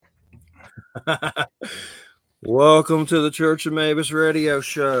Welcome to the Church of Mabus radio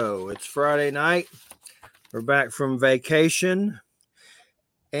show. It's Friday night. We're back from vacation.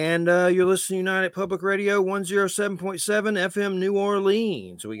 And you're listening to United Public Radio 107.7 FM New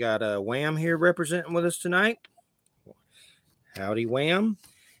Orleans. We got Wham here representing with us tonight. Howdy, Wham.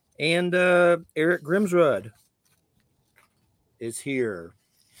 And Eric Grimsrud is here.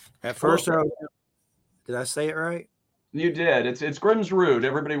 At first, did I say it right? You did. It's Grimsrud.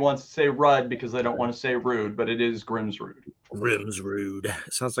 Everybody wants to say Rudd because they don't want to say rude, but it is Grimsrud. Grimsrud.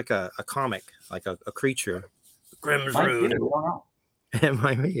 It sounds like a comic, like a creature. Grimsrud. It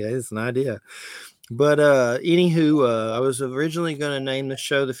might be. It's an idea. But anywho, I was originally going to name the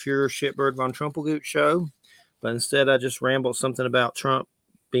show the Fuhrer Shitbird von Trumpelgut Show, but instead I just rambled something about Trump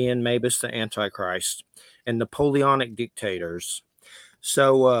being Mabus the Antichrist and Napoleonic Dictators.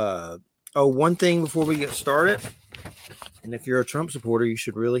 So, one thing before we get started, and if you're a Trump supporter, you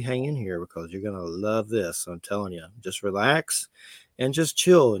should really hang in here because you're going to love this. I'm telling you, just relax and just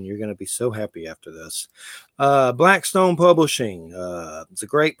chill, and you're going to be so happy after this. Blackstone Publishing. It's a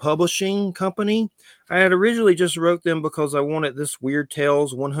great publishing company. I had originally just wrote them because I wanted this Weird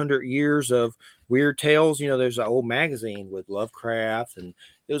Tales, 100 Years of Weird Tales. You know, there's an old magazine with Lovecraft, and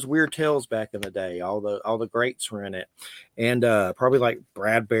it was Weird Tales back in the day. All the greats were in it, and probably like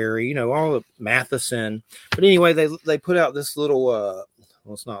Bradbury, you know, all of Matheson. But anyway, they put out this little, well,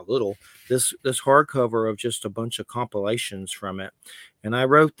 it's not little, this hardcover of just a bunch of compilations from it, and I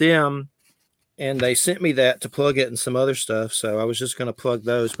wrote them. And they sent me that to plug it and some other stuff. So I was just going to plug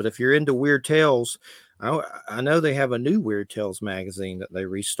those. But if you're into Weird Tales, I know they have a new Weird Tales magazine that they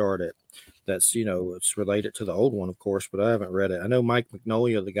restarted. That's, you know, it's related to the old one, of course, but I haven't read it. I know Mike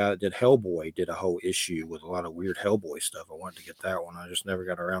Magnolia, the guy that did Hellboy, did a whole issue with a lot of weird Hellboy stuff. I wanted to get that one. I just never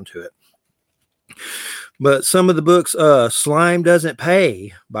got around to it. But some of the books, Slime Doesn't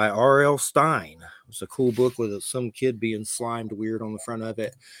Pay by R.L. Stine. It's a cool book with some kid being slimed weird on the front of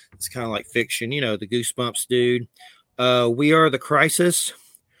it. It's kind of like fiction, you know, the Goosebumps dude. We Are the Crisis.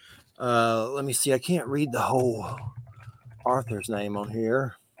 Let me see. I can't read the whole author's name on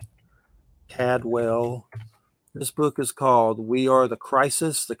here. Cadwell. This book is called We Are the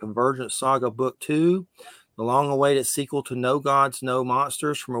Crisis, the Convergent Saga Book 2. The long-awaited sequel to No Gods, No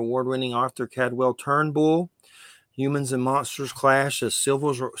Monsters from award-winning author Cadwell Turnbull. Humans and monsters clash as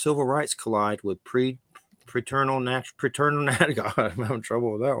civil rights collide with paternal God, I'm having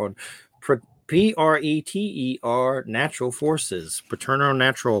trouble with that one. Preter natural forces. Paternal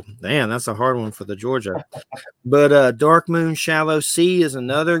natural. Man, that's a hard one for the Georgia. But Dark Moon, Shallow Sea is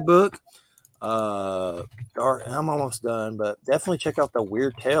another book. I'm almost done, but definitely check out the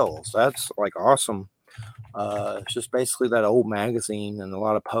Weird Tales. That's like awesome. It's just basically that old magazine and a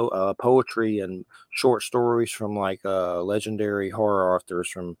lot of poetry and short stories from like legendary horror authors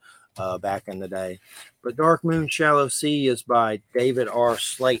from back in the day. But Dark Moon, Shallow Sea is by David R.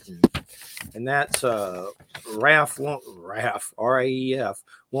 Slayton. And that's Raef, R-A-E-F,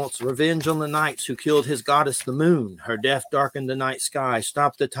 wants revenge on the knights who killed his goddess the moon. Her death darkened the night sky,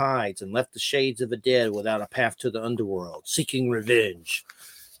 stopped the tides, and left the shades of the dead without a path to the underworld, seeking revenge.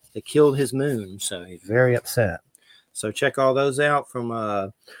 They killed his moon, so he's very upset. So check all those out from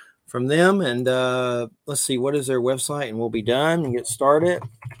them. And let's see, what is their website? And we'll be done and get started.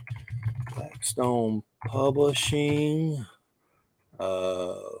 Blackstone Publishing.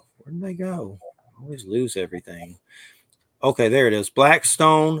 Where did they go? I always lose everything. Okay, there it is.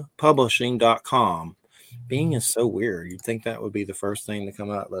 BlackstonePublishing.com. Bing is so weird. You'd think that would be the first thing to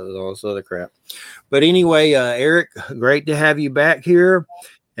come out, but all this other crap. But anyway, Eric, great to have you back here.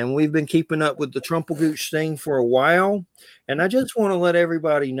 And we've been keeping up with the Trumpelgooch thing for a while. And I just want to let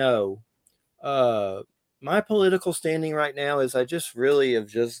everybody know, my political standing right now is I just really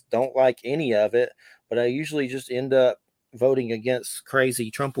don't like any of it. But I usually just end up voting against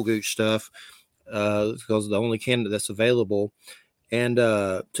crazy Trumpelgooch stuff because the only candidate that's available, and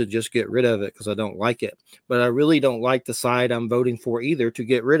to just get rid of it because I don't like it. But I really don't like the side I'm voting for either to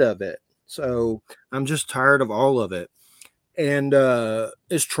get rid of it. So I'm just tired of all of it. And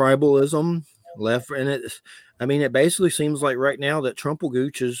it's tribalism left. And it basically seems like right now that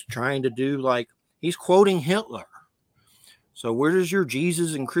Trumpelgooch is trying to do like he's quoting Hitler. So where does your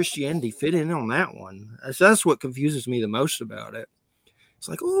Jesus and Christianity fit in on that one? That's what confuses me the most about it. It's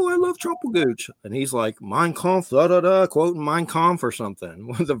like, oh, I love Trumpelgooch. And he's like, Mein Kampf, quoting Mein Kampf or something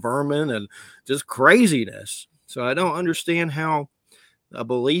with the vermin and just craziness. So I don't understand how a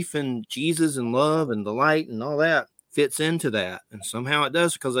belief in Jesus and love and the light and all that fits into that. And somehow it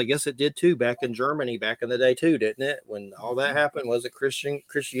does, because I guess it did too back in Germany back in the day too, didn't it? When all that happened, was it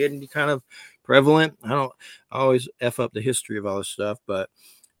Christianity kind of prevalent? I always F up the history of all this stuff, but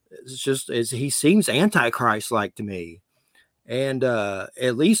he seems Antichrist-like to me. And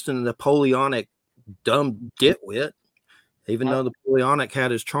at least in Napoleonic dumb ditwit, even though Napoleonic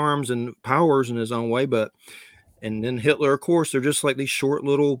had his charms and powers in his own way, and then Hitler, of course, they're just like these short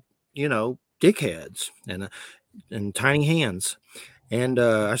little, dickheads and tiny hands. And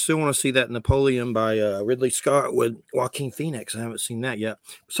I still want to see that Napoleon by Ridley Scott with Joaquin Phoenix. I haven't seen that yet.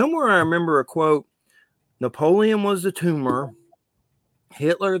 Somewhere I remember a quote: Napoleon was the tumor,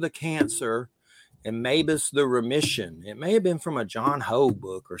 Hitler the cancer, and Mabus the remission. It may have been from a John Hoe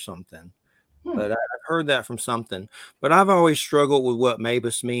book or something, but I've heard that from something. But I've always struggled with what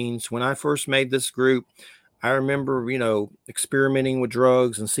Mabus means. When I first made this group, I remember, experimenting with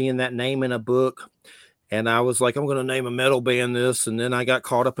drugs and seeing that name in a book. And I was like, I'm going to name a metal band this. And then I got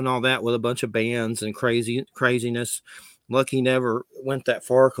caught up in all that with a bunch of bands and craziness. Lucky never went that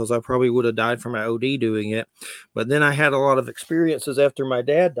far, because I probably would have died from my OD doing it. But then I had a lot of experiences after my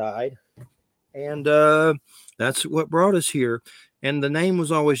dad died. And that's what brought us here. And the name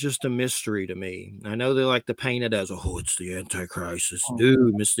was always just a mystery to me. I know they like to paint it as, oh, it's the Antichrist, it's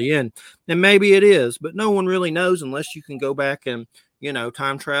doom, it's the end. And maybe it is, but no one really knows unless you can go back and,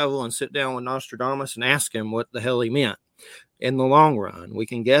 time travel and sit down with Nostradamus and ask him what the hell he meant. In the long run, we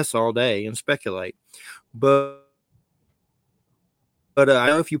can guess all day and speculate. But I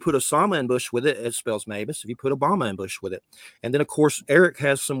know if you put Osama in Bush with it, it spells Mabus. If you put Obama in Bush with it. And then, of course, Eric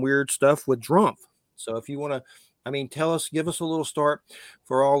has some weird stuff with Trump. So if you want to, give us a little start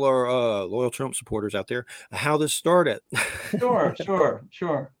for all our loyal Trump supporters out there, how this started.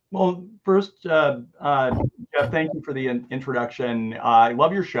 Sure. Well, first, Jeff, thank you for the introduction. I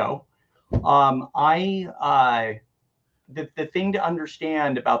love your show. The thing to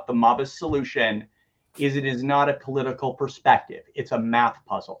understand about the Mabus solution is it is not a political perspective. It's a math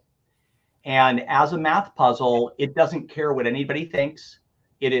puzzle. And as a math puzzle, it doesn't care what anybody thinks.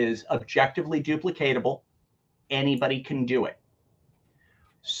 It is objectively duplicatable. Anybody can do it.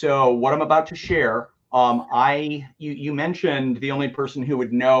 So what I'm about to share, you mentioned the only person who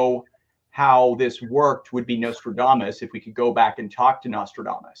would know how this worked would be Nostradamus, if we could go back and talk to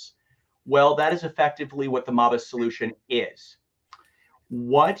Nostradamus. Well, that is effectively what the Mabus solution is.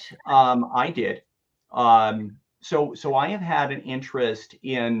 What I did, so I have had an interest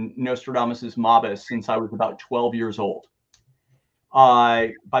in Nostradamus's Mabus since I was about 12 years old.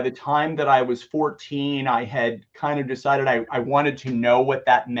 By the time that I was 14, I had kind of decided I wanted to know what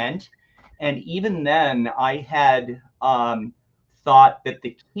that meant. And even then, I had thought that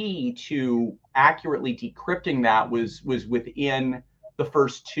the key to accurately decrypting that was within the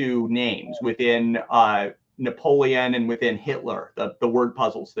first two names, within Napoleon and within Hitler, the word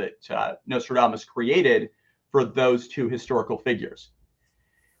puzzles that Nostradamus created for those two historical figures.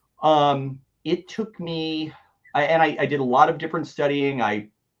 It took me, I did a lot of different studying. I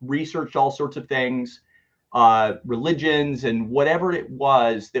researched all sorts of things, religions and whatever it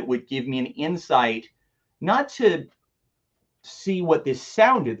was that would give me an insight, not to see what this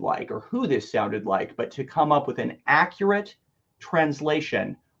sounded like or who this sounded like, but to come up with an accurate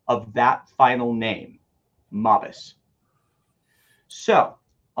translation of that final name, Mabus. So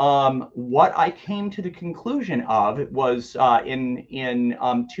what I came to the conclusion of was in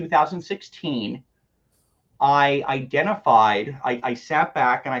 2016, I sat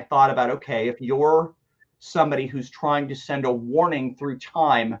back and I thought about, okay, if you're somebody who's trying to send a warning through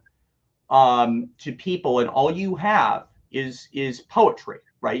time to people, and all you have is poetry,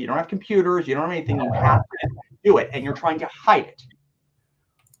 right? You don't have computers, you don't have anything, you have to do it, and you're trying to hide it.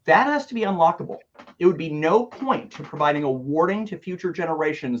 That has to be unlockable. It would be no point to providing a warning to future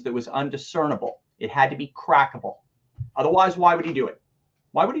generations that was undiscernible. It had to be crackable. Otherwise, why would he do it?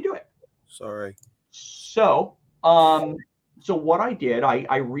 Why would he do it? Sorry. So what I did,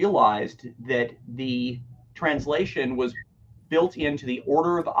 I realized that the translation was built into the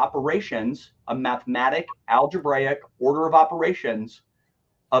order of operations, a mathematic, algebraic order of operations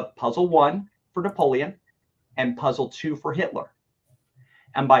of puzzle 1 for Napoleon and puzzle 2 for Hitler.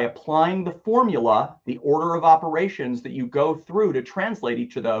 And by applying the formula, the order of operations that you go through to translate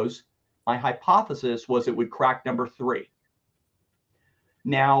each of those, my hypothesis was it would crack number 3.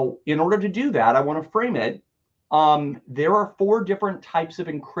 Now, in order to do that, I want to frame it. There are 4 different types of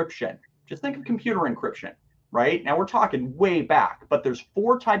encryption. Just think of computer encryption, right? Now we're talking way back, but there's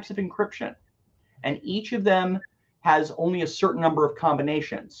 4 types of encryption, and each of them has only a certain number of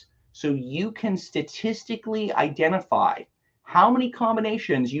combinations. So you can statistically identify how many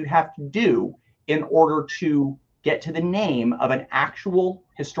combinations you'd have to do in order to get to the name of an actual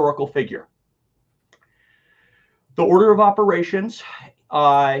historical figure. The order of operations,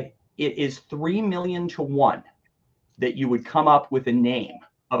 it is 3 million to 1 that you would come up with a name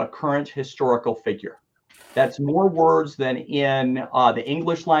of a current historical figure. That's more words than in the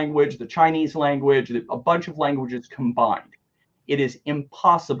English language, the Chinese language, a bunch of languages combined. It is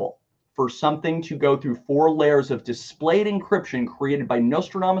impossible for something to go through 4 layers of displayed encryption created by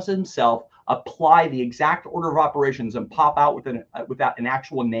Nostradamus himself, apply the exact order of operations, and pop out without an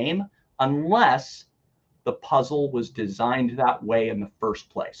actual name, unless the puzzle was designed that way in the first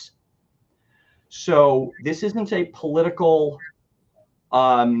place. So this isn't a political,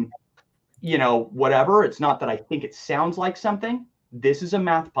 whatever. It's not that I think it sounds like something. This is a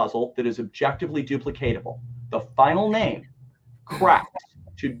math puzzle that is objectively duplicatable. The final name cracks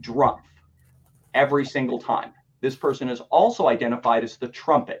to Drumpf every single time. This person is also identified as the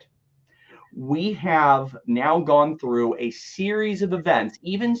trumpet. We have now gone through a series of events,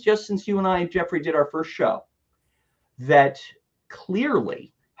 even just since you and I, Jeffrey, did our first show, that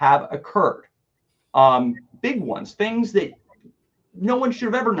clearly have occurred. Big ones, things that no one should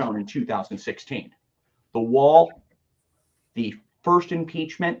have ever known in 2016. The wall, the first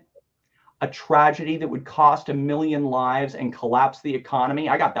impeachment, a tragedy that would cost 1 million lives and collapse the economy.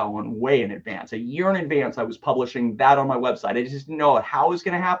 I got that one way in advance. A year in advance, I was publishing that on my website. I just didn't know how it was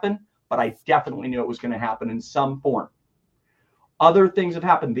going to happen, but I definitely knew it was going to happen in some form. Other things have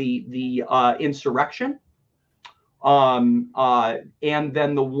happened. The insurrection, and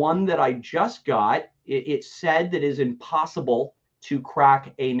then the one that I just got, it said that it is impossible to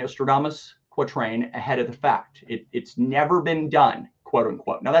crack a Nostradamus quatrain ahead of the fact. It's never been done, quote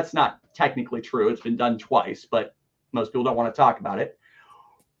unquote. Now, that's not technically true. It's been done twice, but most people don't want to talk about it.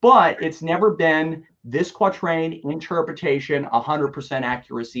 But it's never been this quatrain interpretation, 100%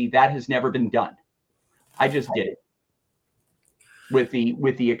 accuracy. That has never been done. I just did it. With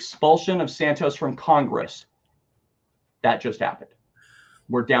the expulsion of Santos from Congress, that just happened.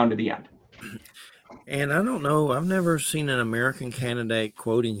 We're down to the end. And I don't know, I've never seen an American candidate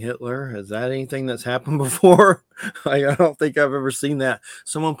quoting Hitler. Is that anything that's happened before? I don't think I've ever seen that.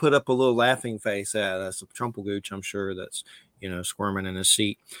 Someone put up a little laughing face. That's a Trumpelgooch, I'm sure, that's, squirming in his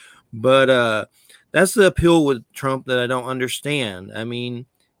seat. But that's the appeal with Trump that I don't understand. I mean,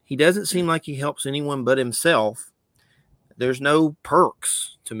 he doesn't seem like he helps anyone but himself. There's no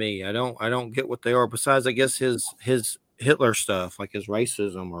perks to me. I don't get what they are. Besides, I guess his Hitler stuff, like his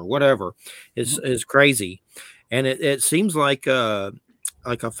racism or whatever, is crazy, and it seems like a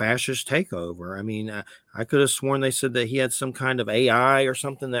fascist takeover. I mean, I could have sworn they said that he had some kind of AI or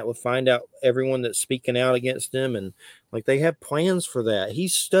something that would find out everyone that's speaking out against him, and like they have plans for that. He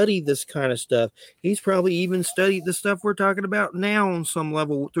studied this kind of stuff. He's probably even studied the stuff we're talking about now on some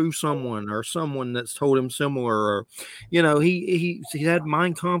level through someone that's told him similar, or he had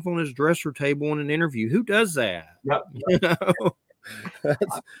Mein Kampf on his dresser table in an interview. Who does that? Yep.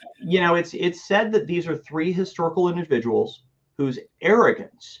 It's said that these are 3 historical individuals whose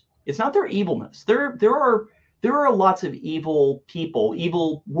arrogance, it's not their evilness. There are lots of evil people,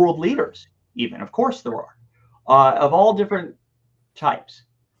 evil world leaders, even. Of course there are, of all different types.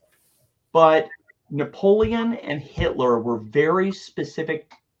 But Napoleon and Hitler were very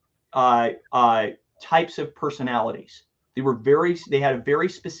specific types of personalities. They had a very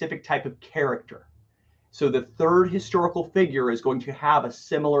specific type of character. So the third historical figure is going to have a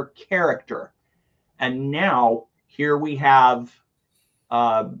similar character. And now here we have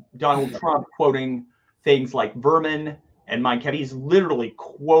Donald Trump quoting things like vermin and Mein Kampf. He's literally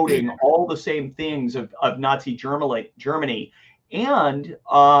quoting all the same things of Nazi Germany. And,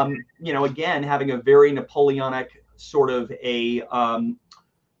 again, having a very Napoleonic sort of a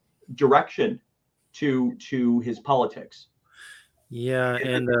direction to his politics. Yeah,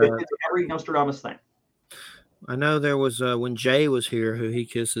 and it's every Nostradamus thing. I know there was when Jay was here, who he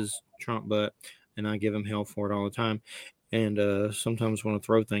kisses Trump butt, and I give him hell for it all the time, and sometimes want to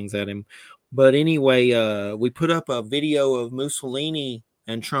throw things at him. But anyway, we put up a video of Mussolini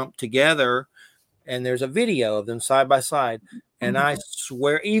and Trump together, and there's a video of them side by side, and I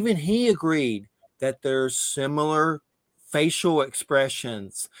swear even he agreed that there's similar facial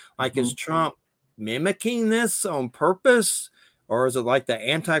expressions. Like, is Trump mimicking this on purpose? Or is it like the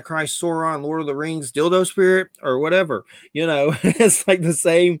Antichrist Sauron, Lord of the Rings, dildo spirit, or whatever? It's like the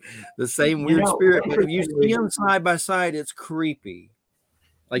same weird spirit. But if you see them side by side, it's creepy.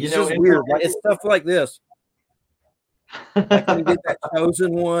 Like, it's just weird. Like, it's stuff like this. Like when he did that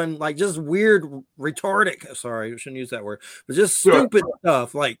Chosen One, like just weird, retarded. Sorry, I shouldn't use that word, but just stupid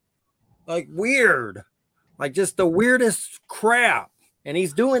stuff. Like weird, like just the weirdest crap. And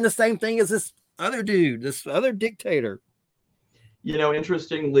he's doing the same thing as this other dude, this other dictator.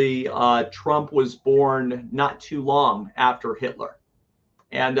 Interestingly, Trump was born not too long after Hitler.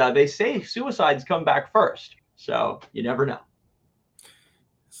 And they say suicides come back first. So you never know.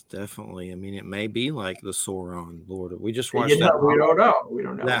 It's definitely. I mean, it may be like the Sauron Lord. We just watched We don't know. We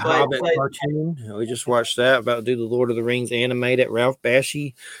don't know. that Hobbit cartoon. We just watched that about do the Lord of the Rings animated Ralph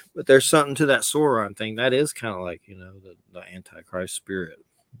Bakshi. But there's something to that Sauron thing. That is kind of like, the Antichrist spirit.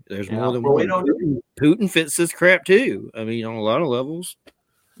 There's more than one. Putin fits this crap too. I mean, on a lot of levels.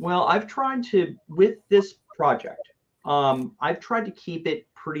 Well, I've tried to, with this project, I've tried to keep it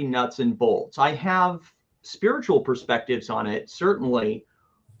pretty nuts and bolts. I have spiritual perspectives on it, certainly,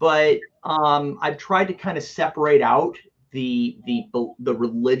 but I've tried to kind of separate out the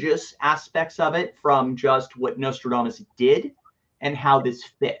religious aspects of it from just what Nostradamus did and how this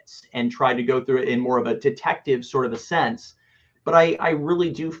fits, and try to go through it in more of a detective sort of a sense. But I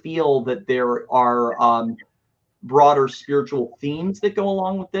really do feel that there are broader spiritual themes that go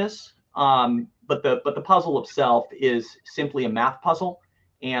along with this. But the puzzle itself is simply a math puzzle,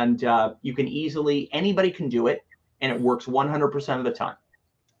 and you can anybody can do it, and it works 100% of the time.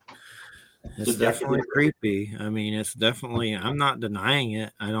 It's definitely creepy. I mean, it's definitely, I'm not denying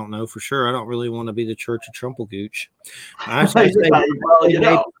it. I don't know for sure. I don't really want to be the Church of Trumplegooch. I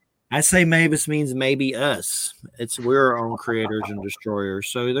say Mabus means maybe us. We're our own creators and destroyers.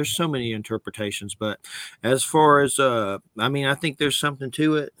 So there's so many interpretations. But as far as I mean, I think there's something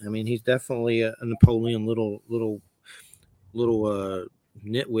to it. I mean, he's definitely a Napoleon little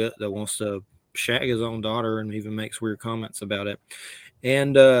nitwit that wants to shag his own daughter and even makes weird comments about it.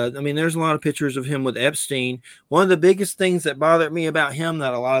 And I mean, there's a lot of pictures of him with Epstein. One of the biggest things that bothered me about him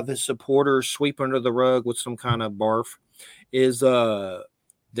that a lot of his supporters sweep under the rug with some kind of barf is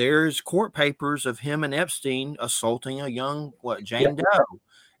there's court papers of him and Epstein assaulting a young Jane Doe.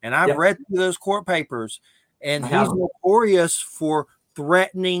 And I've read through those court papers, and he's notorious for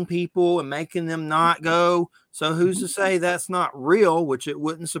threatening people and making them not go. So who's to say that's not real, which it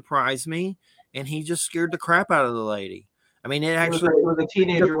wouldn't surprise me. And he just scared the crap out of the lady. I mean, it was a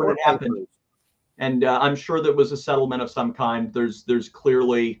teenager when it happened, and I'm sure there was a settlement of some kind. There's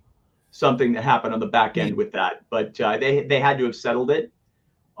clearly something that happened on the back end with that, but they had to have settled it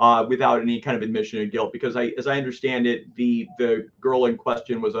without any kind of admission of guilt, because as I understand it, the girl in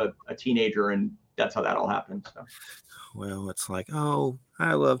question was a teenager, and that's how that all happened. So. Well, it's like, oh,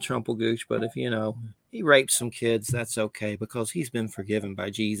 I love Trumplegooch, but if he raped some kids, that's okay because he's been forgiven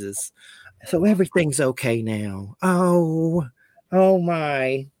by Jesus. So everything's okay now. Oh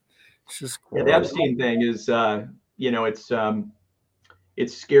my. It's just the Epstein thing is,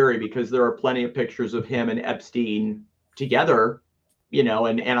 it's scary because there are plenty of pictures of him and Epstein together,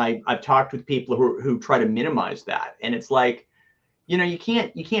 and I've talked with people who try to minimize that. And it's like, you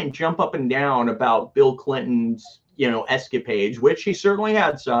can't jump up and down about Bill Clinton's, escapades, which he certainly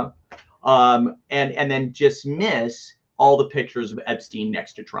had some, and then dismiss all the pictures of Epstein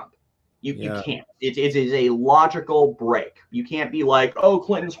next to Trump. You can't. It is a logical break. You can't be like, oh,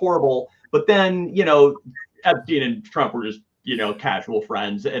 Clinton's horrible, but then Epstein and Trump were just casual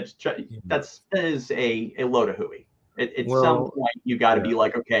friends. That is a load of hooey. At some point, you got to be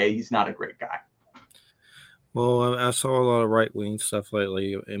like, okay, he's not a great guy. Well, I saw a lot of right-wing stuff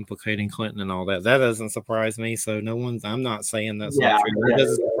lately implicating Clinton and all that. That doesn't surprise me. So I'm not saying that's not true. It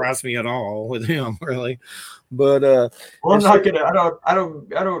doesn't surprise me at all with him, really. But I'm not gonna.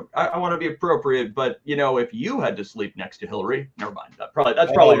 I want to be appropriate, but if you had to sleep next to Hillary, never mind. That's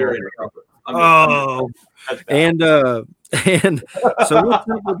probably very inappropriate. And so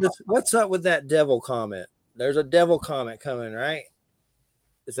what's up with that devil comment? There's a devil comment coming, right?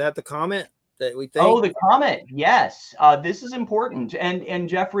 Is that the comment that we think? Oh, the comment. Yes. This is important. And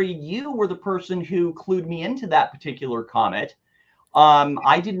Jeffrey, you were the person who clued me into that particular comment.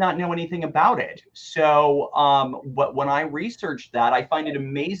 I did not know anything about it. So but when I researched that, I find it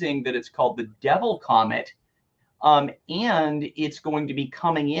amazing that it's called the devil comet. And it's going to be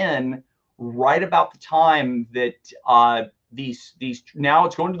coming in right about the time that these now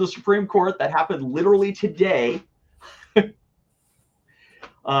it's going to the Supreme Court. That happened literally today.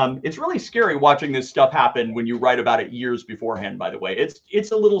 It's really scary watching this stuff happen when you write about it years beforehand, by the way.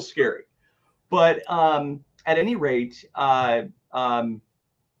 It's a little scary. But at any rate, the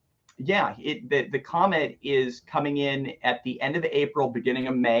comet is coming in at the end of April, beginning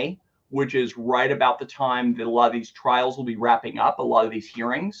of May, which is right about the time that a lot of these trials will be wrapping up, a lot of these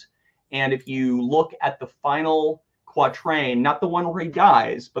hearings. And if you look at the final quatrain, not the one where he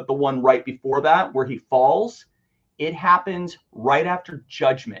dies, but the one right before that where he falls, it happens right after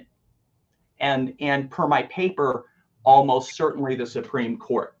judgment. And per my paper, almost certainly the Supreme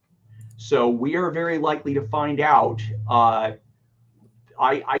Court. So we are very likely to find out, I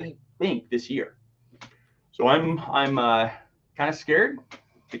think, this year. So I'm kind of scared,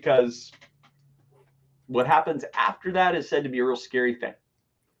 because what happens after that is said to be a real scary thing.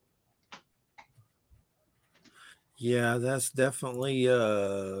 Yeah, that's definitely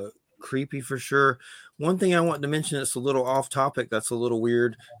creepy for sure. One thing I want to mention that's a little off topic, that's a little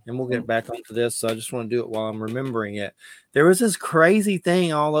weird, and we'll get back onto this. So I just want to do it while I'm remembering it. There was this crazy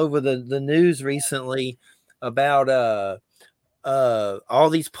thing all over the news recently about all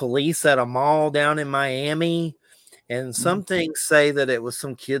these police at a mall down in Miami. And some things say that it was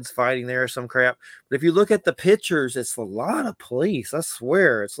some kids fighting there or some crap. But if you look at the pictures, it's a lot of police. I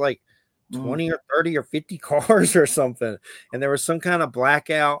swear. It's like 20 or 30 or 50 cars or something. And there was some kind of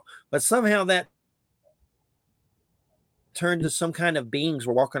blackout. But somehow that turned to some kind of beings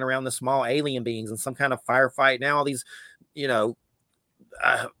were walking around, the small alien beings, and some kind of firefight. Now all these, you know,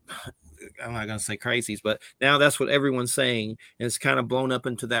 I'm not going to say crazies, but now that's what everyone's saying. And it's kind of blown up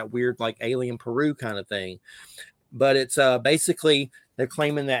into that weird, like alien Peru kind of thing. But it's basically they're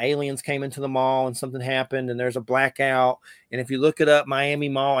claiming that aliens came into the mall and something happened and there's a blackout. And if you look it up, Miami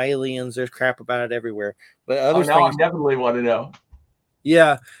Mall aliens, there's crap about it everywhere. But other things, I definitely want to know.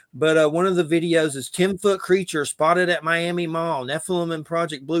 Yeah, but one of the videos is 10-foot creature spotted at Miami Mall. Nephilim and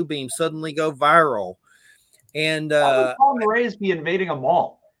Project Bluebeam suddenly go viral. And Tom Gray's be invading a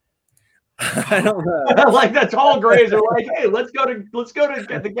mall. I don't know. Like the tall Grays are like, hey, let's go to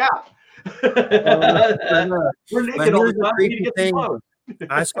the Gap. We're naked all the time. We need to get some clothes.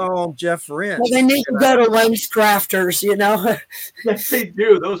 I saw Jeff Rent. Well, they need to go to Lens Crafters, you know. Yes, they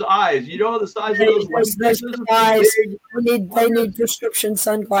do. Those eyes, you know, the size of those eyes. They need prescription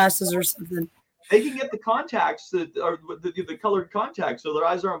sunglasses or something. They can get the contacts that are the colored contacts, so their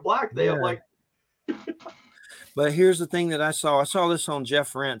eyes aren't black. They have like. But here's the thing that I saw. I saw this on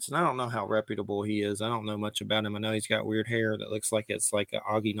Jeff Rentz, and I don't know how reputable he is. I don't know much about him. I know he's got weird hair that looks like it's like an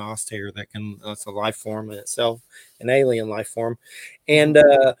Augie Nost hair that's a life form in itself, an alien life form. And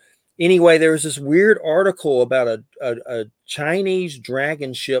anyway, there was this weird article about a Chinese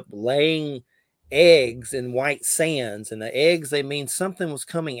dragon ship laying eggs in white sands. And the eggs, they mean something was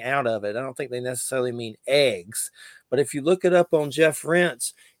coming out of it. I don't think they necessarily mean eggs. But if you look it up on Jeff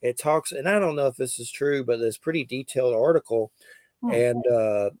Rentz, it talks, and I don't know if this is true, but it's a pretty detailed article. And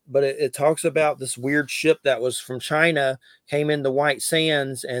but it talks about this weird ship that was from China, came into white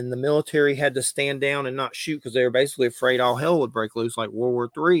sands, and the military had to stand down and not shoot because they were basically afraid all hell would break loose like World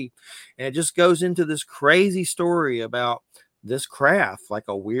War III. And it just goes into this crazy story about this craft, like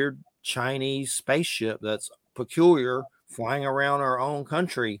a weird Chinese spaceship that's peculiar, flying around our own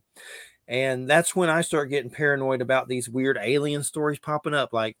country. And that's when I start getting paranoid about these weird alien stories popping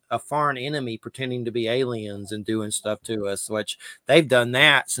up, like a foreign enemy pretending to be aliens and doing stuff to us, which they've done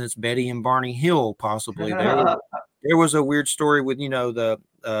that since Betty and Barney Hill, possibly. There was a weird story with, you know,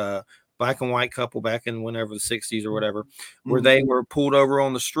 the black and white couple back in whenever the 60s or whatever, where they were pulled over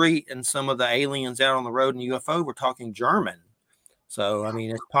on the street and some of the aliens out on the road in UFO were talking German. So, I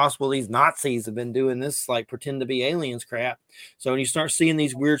mean, it's possible these Nazis have been doing this, like pretend to be aliens crap. So when you start seeing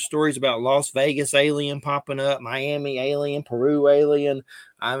these weird stories about Las Vegas alien popping up, Miami alien, Peru alien,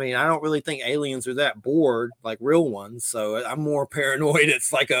 I mean, I don't really think aliens are that bored, like real ones. So I'm more paranoid.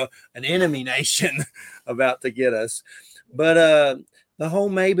 It's like an enemy nation about to get us. But the whole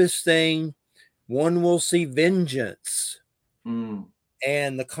Mabus thing, one will see vengeance. And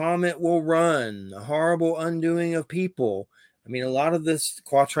the comet will run, the horrible undoing of people. I mean, a lot of this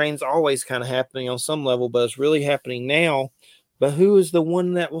quatrain's always kind of happening on some level, but it's really happening now. But who is the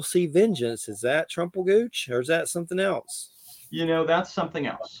one that will see vengeance? Is that Trumpelgooch or is that something else? You know, that's something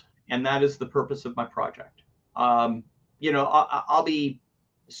else. And that is the purpose of my project. You know, I'll be,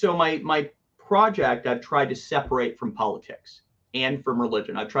 so my project, I've tried to separate from politics and from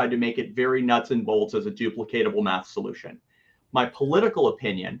religion. I've tried to make it very nuts and bolts as a duplicatable math solution. My political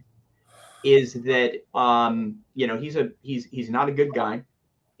opinion is that you know, he's not a good guy,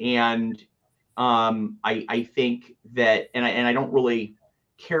 and I think that, and I don't really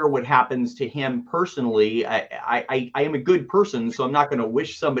care what happens to him personally. I am a good person, so I'm not going to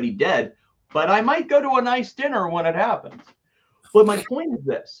wish somebody dead, but I might go to a nice dinner when it happens. But my point is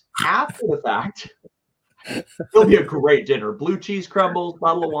this: after the fact, it'll be a great dinner, blue cheese crumbles,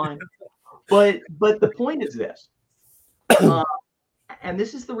 bottle of wine. But the point is this. And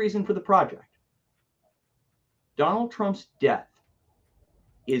this is the reason for the project. Donald Trump's death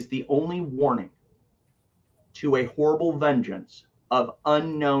is the only warning to a horrible vengeance of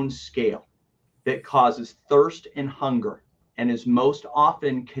unknown scale that causes thirst and hunger and is most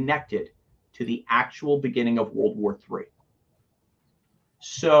often connected to the actual beginning of World War III.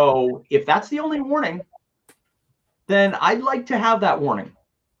 So if that's the only warning, then I'd like to have that warning,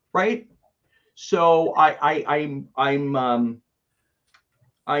 right? So I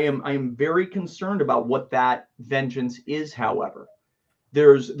am very concerned about what that vengeance is. However,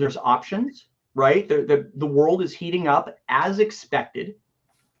 there's options. right? The world is heating up as expected,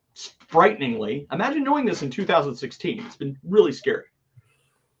 frighteningly. Imagine knowing this in 2016. It's been really scary.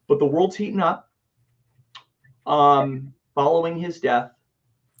 But the world's heating up. Following his death,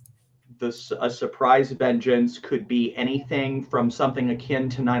 a surprise vengeance could be anything from something akin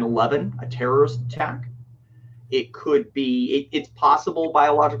to 9/11, a terrorist attack. It could be, it's possible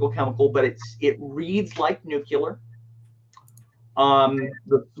biological, chemical, but it reads like nuclear.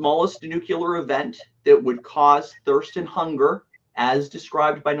 The smallest nuclear event that would cause thirst and hunger, as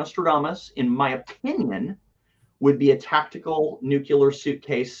described by Nostradamus, in my opinion, would be a tactical nuclear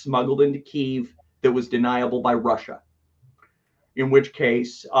suitcase smuggled into Kyiv that was deniable by Russia. In which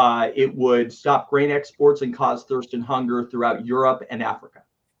case, it would stop grain exports and cause thirst and hunger throughout Europe and Africa.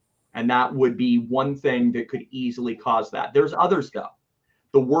 And that would be one thing that could easily cause that. There's others, though.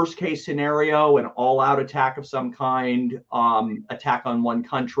 The worst case scenario, an all-out attack of some kind, attack on one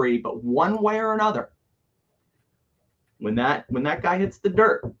country, but one way or another, when that guy hits the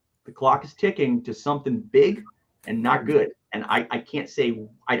dirt, the clock is ticking to something big and not good. And I can't say,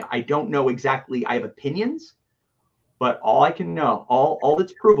 I don't know exactly. I have opinions, but all I can know, all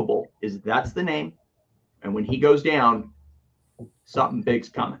that's provable is that's the name. And when he goes down, something big's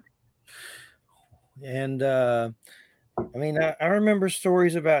coming. And I mean, I remember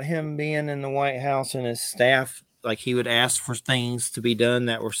stories about him being in the White House and his staff, like he would ask for things to be done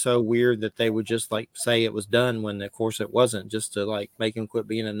that were so weird that they would just like say it was done when of course it wasn't, just to like make him quit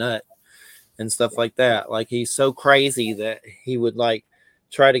being a nut and stuff like that. Like he's so crazy that he would like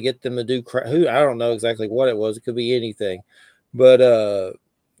try to get them to do who I don't know exactly what it was. It could be anything, but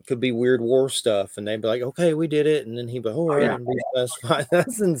it could be weird war stuff, and they'd be like, "Okay, we did it," and then he'd be, "All right," and be satisfied.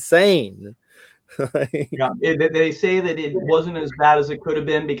 That's insane. Yeah, they say that it wasn't as bad as it could have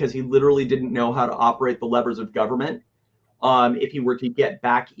been because he literally didn't know how to operate the levers of government. If he were to get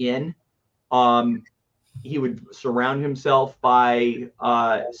back in, he would surround himself by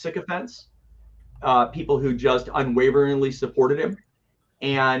sycophants, people who just unwaveringly supported him,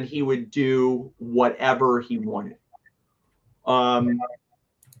 and he would do whatever he wanted.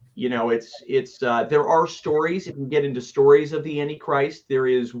 You know, it's there are stories. If you get into stories of the Antichrist, there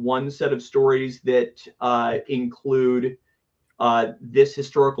is one set of stories that include this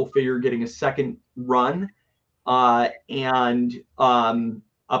historical figure getting a second run, and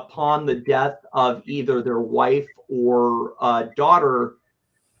upon the death of either their wife or daughter,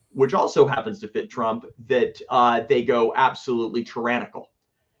 which also happens to fit Trump, that they go absolutely tyrannical.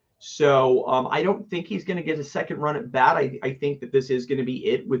 So I don't think he's going to get a second run at bat. I think that this is going to be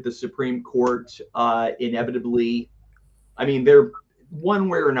it with the Supreme Court inevitably. I mean, they're one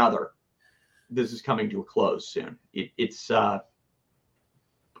way or another. This is coming to a close soon. It's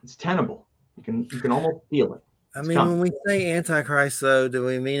tenable. You can almost feel it. I mean, when we say Antichrist, though, do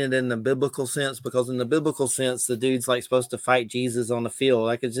we mean it in the biblical sense? Because in the biblical sense, the dude's like supposed to fight Jesus on the field.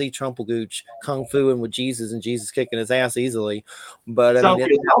 I could see Trumpelgooch kung fuing with Jesus and Jesus kicking his ass easily. But I mean,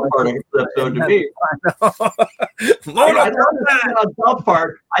 episode to me. I love that on South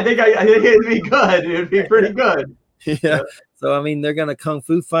Park. I think it'd be good. It'd be pretty good. Yeah. So, I mean, they're going to kung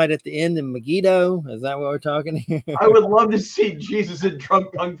fu fight at the end in Megiddo. Is that what we're talking here? I would love to see Jesus and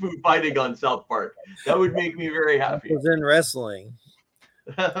Trump kung fu fighting on South Park. That would make me very happy. He was in wrestling.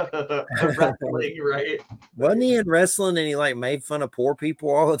 Wrestling, right? Wasn't he in wrestling and he like made fun of poor people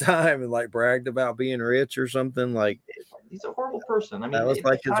all the time and like bragged about being rich or something? Like, he's a horrible person. I mean, that was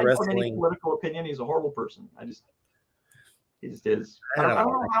like his wrestling. Any political opinion, he's a horrible person. He just is. I don't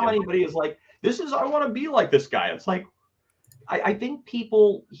know how anybody is like, I want to be like this guy. It's like, I think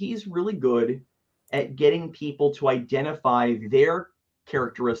he's really good at getting people to identify their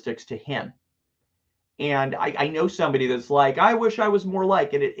characteristics to him. And I know somebody that's like, I wish I was more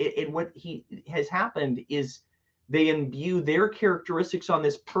like, and what has happened is they imbue their characteristics on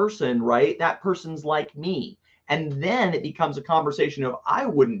this person, right? That person's like me. And then it becomes a conversation of, I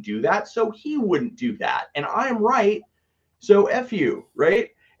wouldn't do that, so he wouldn't do that. And I'm right, so F you, right?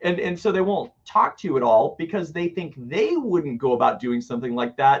 And so they won't talk to you at all because they think they wouldn't go about doing something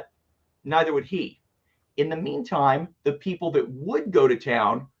like that. Neither would he. In the meantime, the people that would go to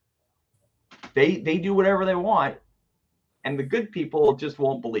town, they do whatever they want. And the good people just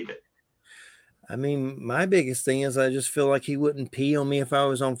won't believe it. I mean, my biggest thing is I just feel like he wouldn't pee on me if I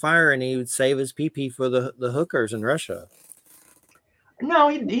was on fire, and he would save his pee-pee for the hookers in Russia. No,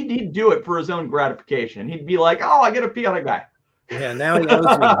 he'd do it for his own gratification. He'd be like, oh, I get to pee on a guy. Yeah, now he owes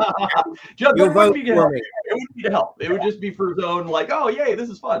me. It wouldn't be to help. It would just be for his own, like, oh, yay, this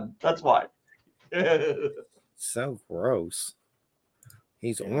is fun. That's why. So gross.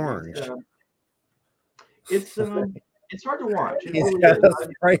 He's orange. It's It's hard to watch. It He's really got is. a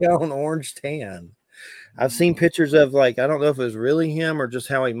spray on orange tan. I've seen pictures of, like, I don't know if it was really him or just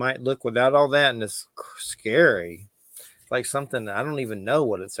how he might look without all that, and it's scary. Like something I don't even know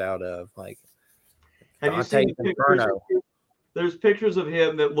what it's out of. Like Have you seen the pictures? There's pictures of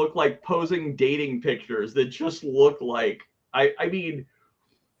him that look like posing dating pictures that just look like, I mean,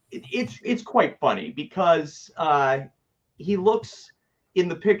 it's quite funny because he looks in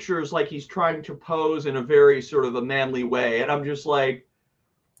the pictures like he's trying to pose in a very sort of a manly way. And I'm just like,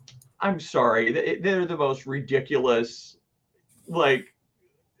 I'm sorry. They're the most ridiculous, like,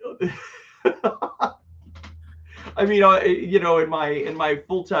 I mean, you know, in my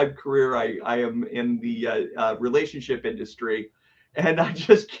full-time career, I am in the relationship industry, and I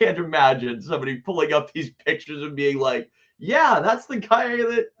just can't imagine somebody pulling up these pictures and being like, "Yeah, that's the guy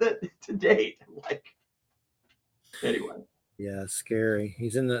that to date." Like, anyway. Yeah, scary.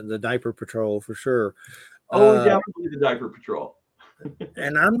 He's in the diaper patrol for sure. Oh, definitely the diaper patrol.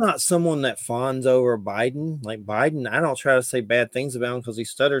 And I'm not someone that fawns over Biden. Like Biden, I don't try to say bad things about him because he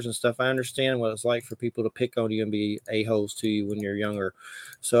stutters and stuff. I understand what it's like for people to pick on you and be a-holes to you when you're younger.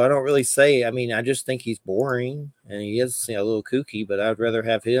 So I don't really say, I mean, I just think he's boring and he is, you know, a little kooky, but I'd rather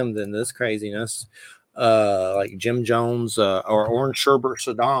have him than this craziness. Like Jim Jones or Orange Sherbet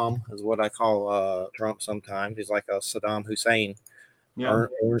Saddam is what I call Trump sometimes. He's like a Saddam Hussein. Yeah.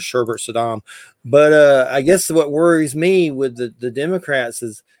 Orange Sherbet Saddam. But I guess what worries me with the Democrats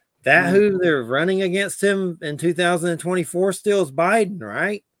is that who they're running against him in 2024 still is Biden,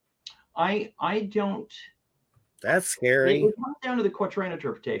 right? I don't. That's scary. It comes down to the Quatrain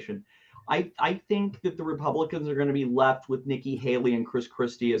interpretation. I think that the Republicans are going to be left with Nikki Haley and Chris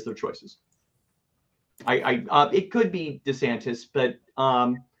Christie as their choices. It could be DeSantis, but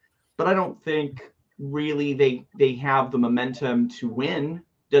I don't think really they have the momentum to win.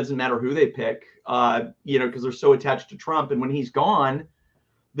 Doesn't matter who they pick, you know, because they're so attached to Trump. And when he's gone,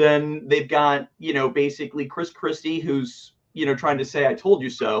 then they've got, you know, basically Chris Christie, who's, you know, trying to say "I told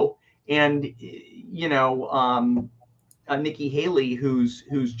you so," and you know, Nikki Haley,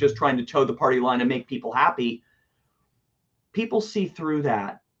 who's just trying to toe the party line and make people happy. People see through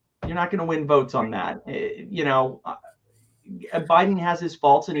that. You're not going to win votes on that. You know, Biden has his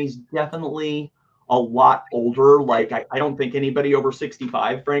faults, and he's definitely a lot older. Like, I don't think anybody over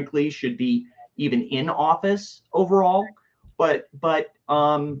 65, frankly, should be even in office overall. But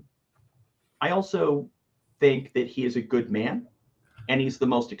I also think that he is a good man, and he's the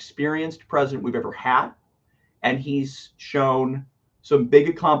most experienced president we've ever had. And he's shown some big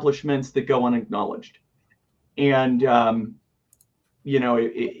accomplishments that go unacknowledged. And, you know,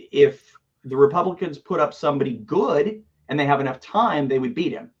 if the Republicans put up somebody good and they have enough time, they would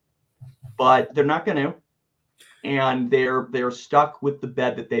beat him. But they're not going to. And they're stuck with the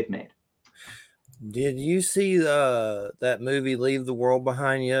bed that they've made. Did you see that movie Leave the World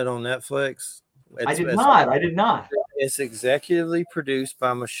Behind yet on Netflix? I did not. It's executively produced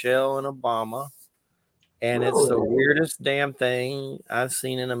by Michelle and Obama. And Really? It's the weirdest damn thing I've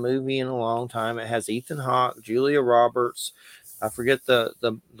seen in a movie in a long time. It has Ethan Hawke, Julia Roberts. I forget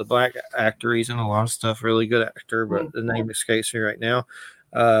the black actor. He's in a lot of stuff. Really good actor, but the name escapes me right now.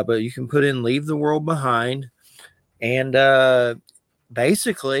 But you can put in Leave the World Behind. And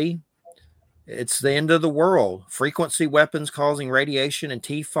basically, it's the end of the world. Frequency weapons causing radiation and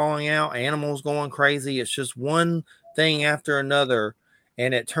teeth falling out. Animals going crazy. It's just one thing after another.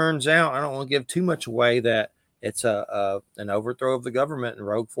 And it turns out, I don't want to give too much away, that it's an overthrow of the government and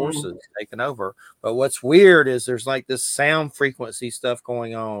rogue forces taking over. But what's weird is there's like this sound frequency stuff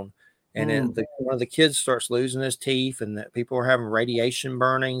going on. And one of the kids starts losing his teeth, and that people are having radiation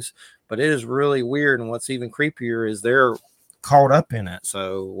burnings. But it is really weird. And what's even creepier is they're caught up in it.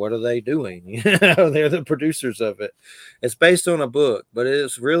 So what are they doing? You know, they're the producers of it. It's based on a book, but it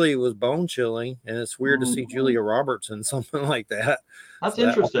was bone chilling, and it's weird to see Julia Roberts in something like that. That's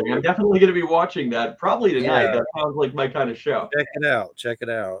interesting. I'm definitely going to be watching that probably tonight. Yeah. That sounds like my kind of show. Check it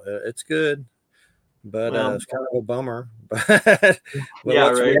out. It's good, but it's kind of a bummer. But yeah,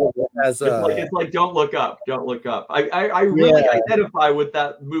 right. It's like Don't Look Up. Don't Look Up. I really identify with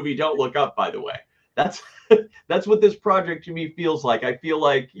that movie. Don't Look Up. By the way, that's what this project to me feels like. I feel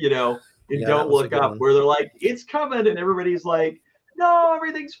like, you know, in Don't Look Up, where they're like, it's coming, and everybody's like, no,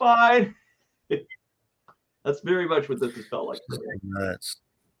 everything's fine. That's very much what this has felt like. Nuts.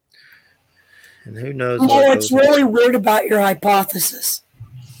 And who knows? What's really weird about your hypothesis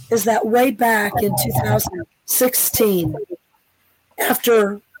is that way back in 2016,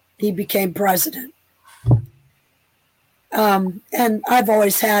 after he became president, and I've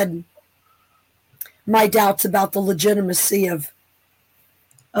always had my doubts about the legitimacy of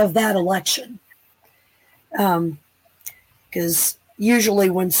that election. because usually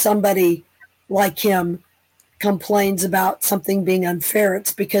when somebody like him complains about something being unfair,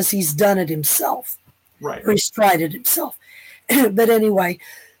 it's because he's done it himself. Right. Or he's tried it himself. But anyway,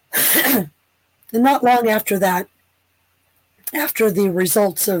 and not long after that, after the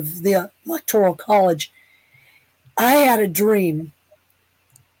results of the Electoral College, I had a dream.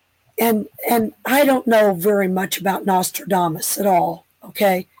 And I don't know very much about Nostradamus at all,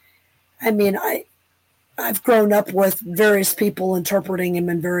 okay? I mean, I've grown up with various people interpreting him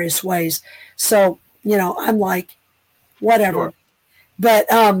in various ways. So, you know, I'm like, whatever. Sure. But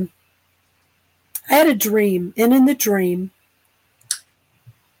I had a dream, and in the dream,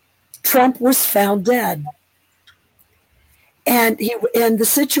 Trump was found dead. And the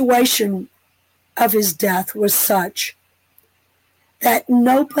situation of his death was such that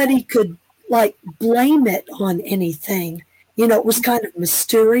nobody could like blame it on anything. You know, it was kind of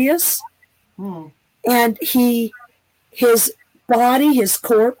mysterious. And his body, his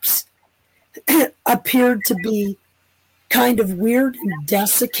corpse, appeared to be kind of weird and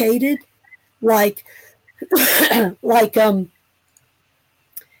desiccated, like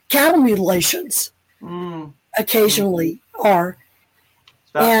cattle mutilations occasionally are.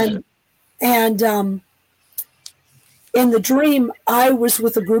 And in the dream, I was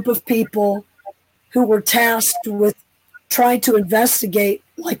with a group of people who were tasked with trying to investigate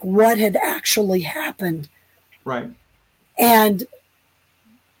like what had actually happened. Right. And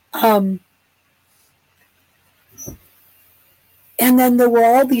then there were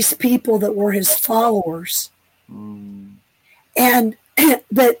all these people that were his followers. And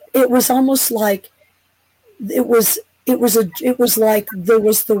but it was almost like it was like there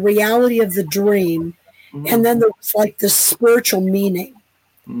was the reality of the dream, and then there was like the spiritual meaning.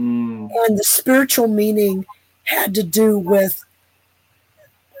 And the spiritual meaning had to do with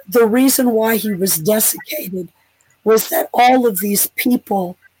the reason why he was desiccated was that all of these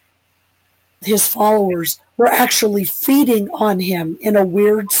people, his followers, were actually feeding on him in a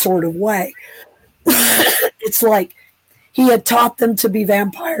weird sort of way. It's like he had taught them to be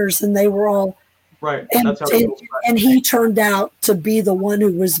vampires, and they were all right. And he turned out to be the one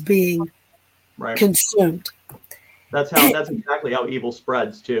who was being consumed. That's exactly how evil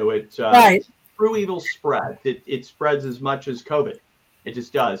spreads too. True evil spreads. It spreads as much as COVID. It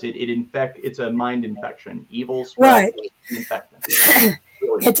just does. It's a mind infection. Evil spreads. Right.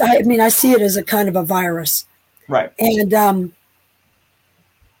 I see it as a kind of a virus. Right. And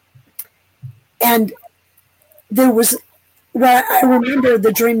there was, well, I remember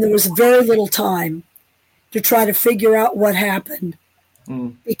the dream, there was very little time to try to figure out what happened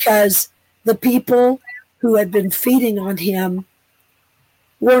because the people who had been feeding on him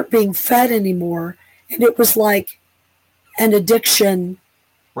weren't being fed anymore. And it was like an addiction,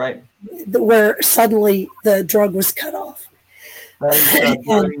 right? Where suddenly the drug was cut off.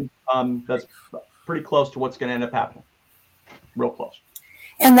 That's pretty close to what's going to end up happening. Real close.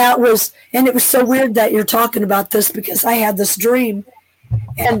 And it was so weird that you're talking about this because I had this dream,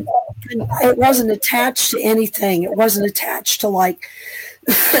 and it wasn't attached to anything. It wasn't attached to like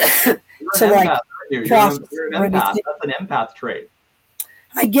you're an empath. That's an empath trait.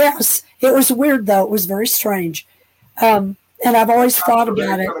 I guess it was weird though. It was very strange, and I've always thought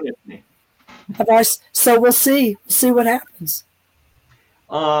about it. So we'll see what happens.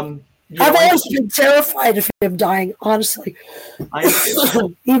 I've always been terrified of him dying, honestly.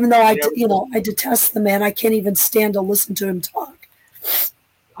 Even though I detest the man, I can't even stand to listen to him talk.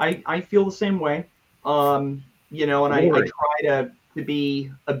 I feel the same way. And I try to be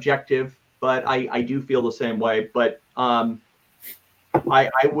objective, but I do feel the same way. But I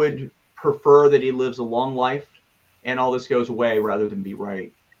would prefer that he lives a long life and all this goes away rather than be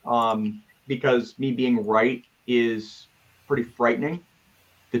right. Because me being right is pretty frightening.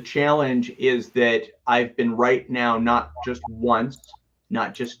 The challenge is that I've been right now, not just once,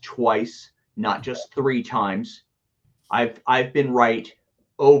 not just twice, not just 3 times. I've been right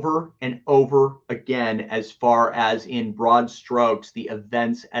over and over again, as far as in broad strokes, the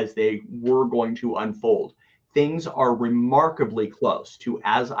events as they were going to unfold. Things are remarkably close to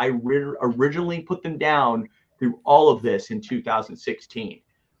as I originally put them down through all of this in 2016.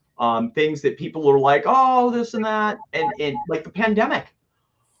 Things that people are like, oh, this and that, and like the pandemic.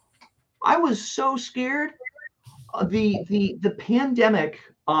 I was so scared. The pandemic.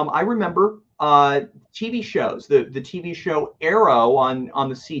 I remember TV shows. The TV show Arrow on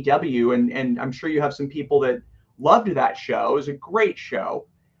the CW, and I'm sure you have some people that loved that show. It was a great show.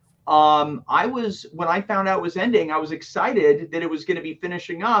 When I found out it was ending, I was excited that it was going to be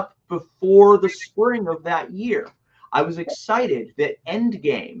finishing up before the spring of that year. I was excited that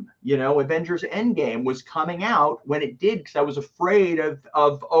Endgame, Avengers Endgame was coming out when it did, because I was afraid of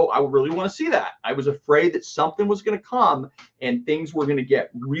I really want to see that. I was afraid that something was going to come and things were going to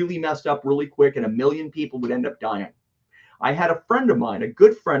get really messed up really quick and 1 million people would end up dying. I had a friend of mine, a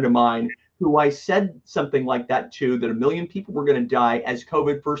good friend of mine, who I said something like that to, that 1 million people were going to die as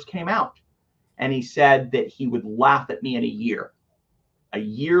COVID first came out. And he said that he would laugh at me in a year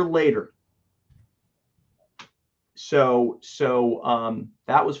later. So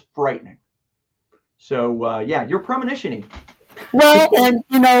that was frightening. So yeah, your premonitioning. Well, and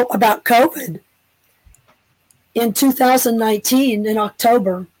about COVID, in 2019, in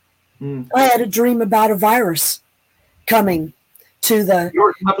October, I had a dream about a virus coming to the.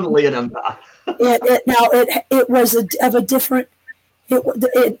 You're definitely an empath. It was of a different.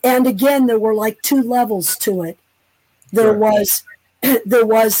 And again, there were like 2 levels to it. There was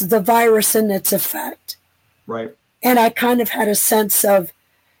the virus and its effect. Right. And I kind of had a sense of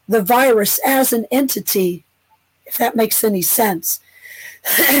the virus as an entity, if that makes any sense,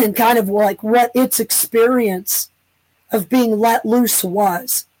 and kind of like what its experience of being let loose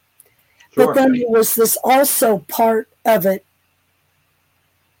was. Sure. But then there was this also part of it,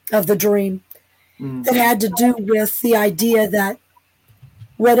 of the dream, that had to do with the idea that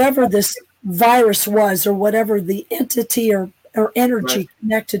whatever this virus was, or whatever the entity or energy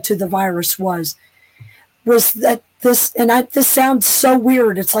connected to the virus was that this, and this sounds so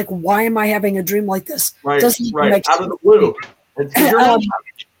weird. It's like, why am I having a dream like this? Right, right. Out of the blue.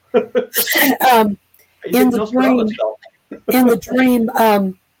 In the dream,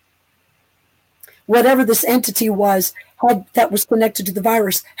 whatever this entity was that was connected to the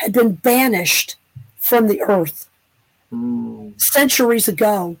virus had been banished from the earth centuries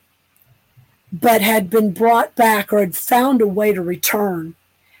ago, but had been brought back or had found a way to return.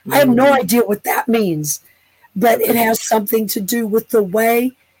 I have no idea what that means, but it has something to do with the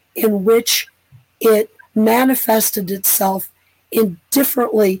way in which it manifested itself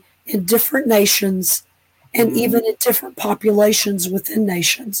differently in different nations and even in different populations within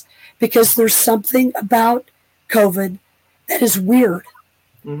nations, because there's something about COVID that is weird.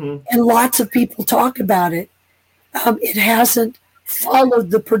 And lots of people talk about it. It hasn't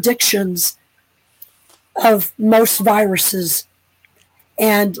followed the predictions of most viruses.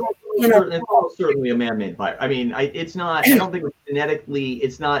 And it's certainly a man-made virus. I mean, it's not. I don't think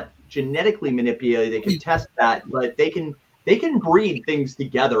it's not genetically manipulated. They can test that, but they can breed things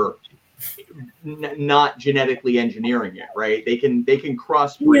together, not genetically engineering it. Right? They can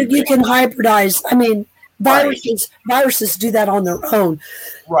crossbreed. You can hybridize. I mean, viruses do that on their own.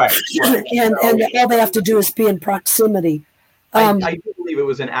 Right. And all they have to do is be in proximity. I do believe it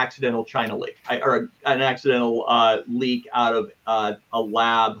was an accidental China leak, or an accidental leak out of a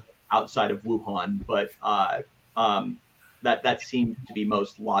lab outside of Wuhan. But that seemed to be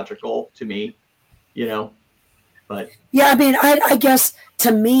most logical to me, But yeah, I mean, I guess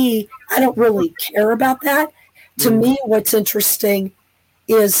to me, I don't really care about that. To me, what's interesting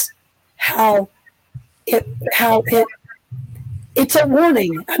is how it's a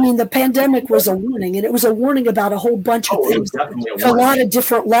warning. I mean, the pandemic was a warning, and it was a warning about a whole bunch of things, a lot of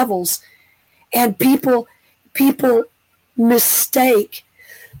different levels. And people mistake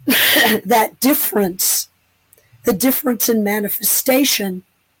that difference, the difference in manifestation,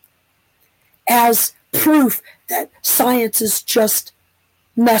 as proof that science is just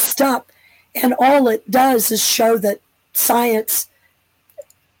messed up. And all it does is show that science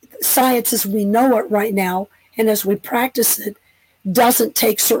as we know it right now, and as we practice it, doesn't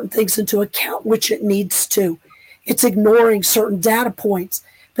take certain things into account, which it needs to. It's ignoring certain data points.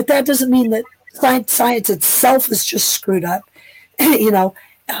 But that doesn't mean that science itself is just screwed up.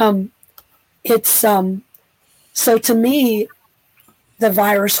 So to me, the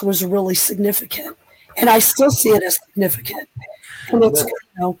virus was really significant, and I still see it as significant. And there's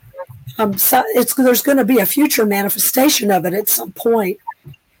going to be a future manifestation of it at some point,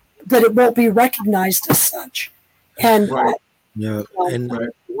 but it won't be recognized as such. And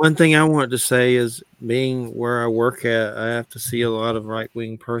one thing I wanted to say is, being where I work at, I have to see a lot of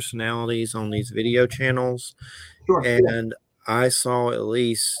right-wing personalities on these video channels. Sure. And I saw at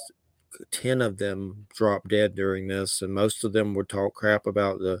least 10 of them drop dead during this, and most of them would talk crap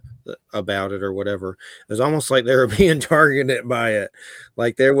about about it or whatever. It was almost like they were being targeted by it.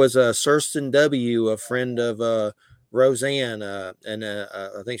 Like there was a Kirsten W., a friend of Roseanne, and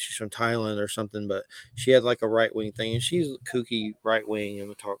I think she's from Thailand or something, but she had like a right-wing thing, and she's kooky right-wing and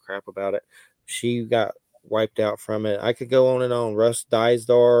would talk crap about it. She got wiped out from it. I could go on and on. Russ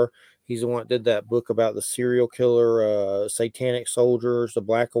Dysdar, He's the one that did that book about the serial killer, satanic soldiers, the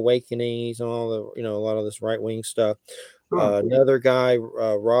Black Awakenings, and all the, a lot of this right wing stuff. Another guy,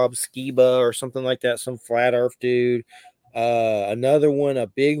 Rob Skiba or something like that, some flat earth dude. Another one, a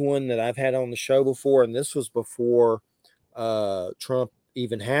big one that I've had on the show before, and this was before Trump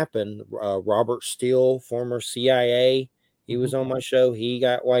even happened. Robert Steele, former CIA, he was on my show. He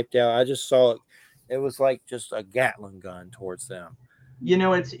got wiped out. I just saw it. It was like just a Gatling gun towards them.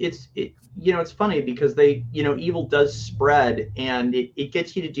 It's funny because evil does spread, and it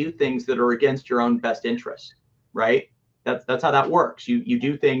gets you to do things that are against your own best interest, right? That's how that works. You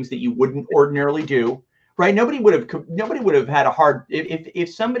do things that you wouldn't ordinarily do, right? Nobody would have had a hard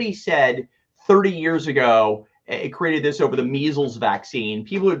if somebody said 30 years ago it created this over the measles vaccine,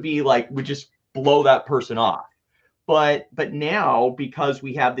 people would just blow that person off. But now, because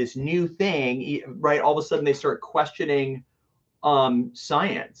we have this new thing, right? All of a sudden they start questioning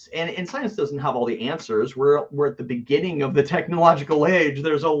science, and science doesn't have all the answers. We're at the beginning of the technological age.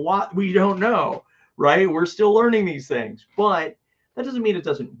 There's a lot we don't know, right? We're still learning these things, but that doesn't mean it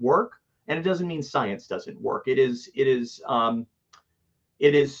doesn't work, and it doesn't mean science doesn't work. It is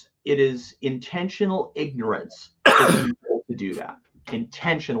intentional ignorance to do that.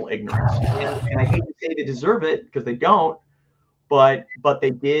 Intentional ignorance, and I hate to say they deserve it because they don't, but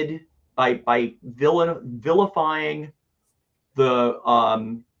they did by vilifying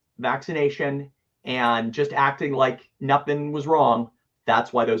the vaccination and just acting like nothing was wrong.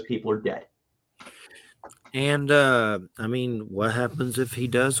 That's why those people are dead. And I mean, what happens if he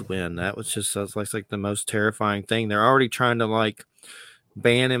does win? That was just like the most terrifying thing. They're already trying to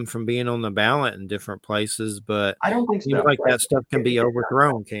ban him from being on the ballot in different places, but I don't think so. That stuff can be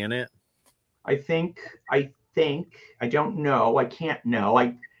overthrown, can it? I think I don't know. I can't know.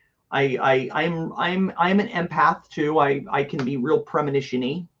 I'm an empath too. I can be real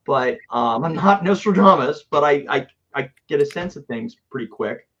premonition-y, but I'm not Nostradamus, but I get a sense of things pretty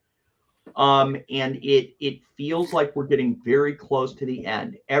quick. And it feels like we're getting very close to the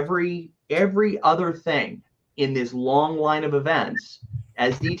end. Every other thing in this long line of events,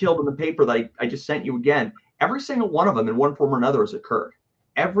 as detailed in the paper that I just sent you again, every single one of them in one form or another has occurred.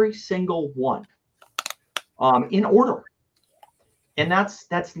 Every single one, in order. And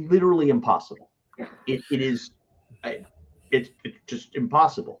that's literally impossible. It's just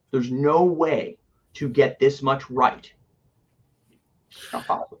impossible. There's no way to get this much right. It's not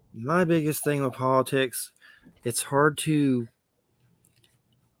possible. My biggest thing with politics, it's hard to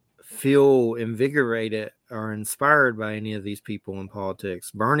feel invigorated or inspired by any of these people in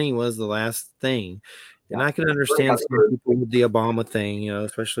politics. Bernie was the last thing. And I can understand some people with the Obama thing,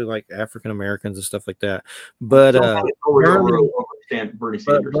 especially like African Americans and stuff like that. But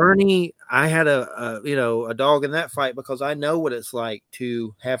Bernie, I had a dog in that fight because I know what it's like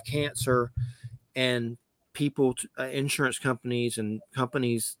to have cancer and people, insurance companies and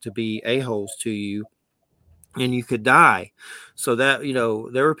companies to be a-holes to you, and you could die. So that,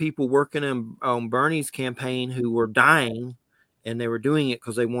 there were people working on Bernie's campaign who were dying. And they were doing it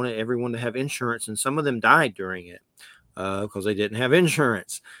because they wanted everyone to have insurance. And some of them died during it because they didn't have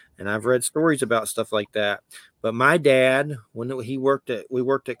insurance. And I've read stories about stuff like that. But my dad, when we worked at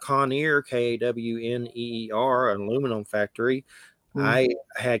Conair, Kawneer, an aluminum factory, I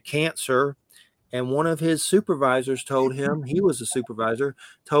had cancer. And one of his supervisors told him, he was a supervisor,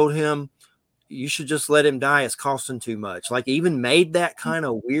 told him, you should just let him die. It's costing too much. Like even made that kind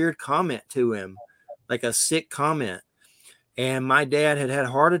of weird comment to him, like a sick comment. And my dad had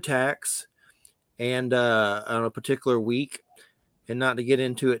heart attacks and on a particular week, and not to get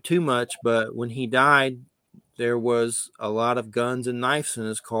into it too much, but when he died, there was a lot of guns and knives in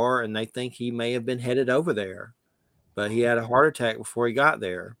his car, and they think he may have been headed over there, but he had a heart attack before he got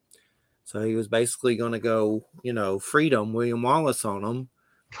there. So he was basically going to go, freedom, William Wallace on him.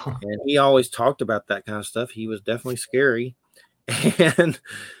 And he always talked about that kind of stuff. He was definitely scary. And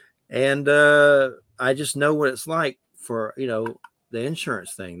I just know what it's like for, the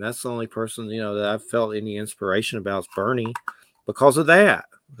insurance thing. That's the only person, that I've felt any inspiration about is Bernie because of that.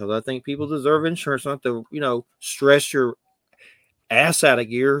 Because I think people deserve insurance, not to, stress your ass out of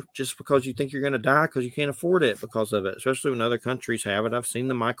gear just because you think you're going to die because you can't afford it because of it, especially when other countries have it. I've seen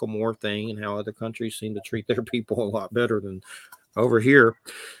the Michael Moore thing and how other countries seem to treat their people a lot better than over here.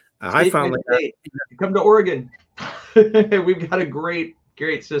 I finally come to Oregon. We've got a great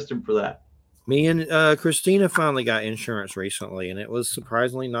system for that. Me and Christina finally got insurance recently, and it was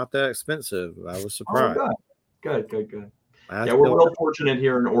surprisingly not that expensive. I was surprised. Oh, good. Yeah, we're real fortunate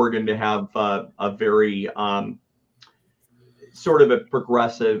here in Oregon to have a very sort of a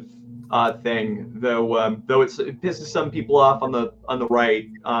progressive thing, though it pisses some people off on the right.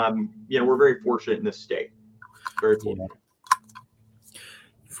 We're very fortunate in this state. Very fortunate.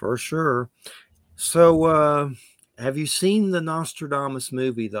 For sure. So, have you seen the Nostradamus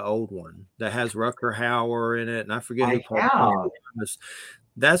movie, the old one that has Rutger Hauer in it? And I forget who played Nostradamus.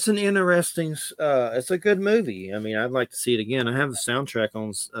 That's an interesting. It's a good movie. I mean, I'd like to see it again. I have the soundtrack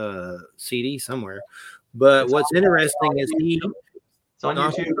on CD somewhere. But what's interesting is it's on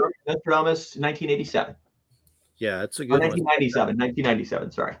YouTube. Nostradamus, 1987. Yeah, it's a good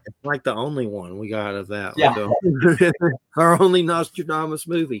 1997, sorry. It's like the only one we got of that. Yeah. Like our only Nostradamus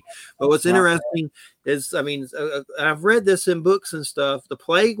movie. But what's interesting is, I mean, I've read this in books and stuff. The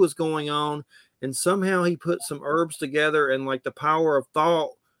plague was going on, and somehow he put some herbs together, and like the power of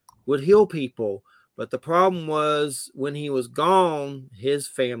thought would heal people. But the problem was when he was gone, his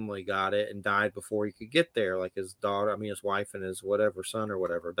family got it and died before he could get there. Like his daughter, his wife and his whatever son or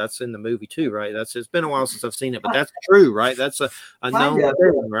whatever. That's in the movie too, right? It's been a while since I've seen it, but that's true, right? That's a known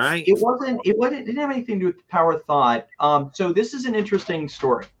thing, right? It didn't have anything to do with the power of thought. So this is an interesting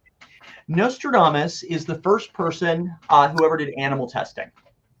story. Nostradamus is the first person who ever did animal testing.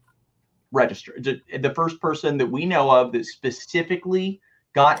 Registered. The first person that we know of that specifically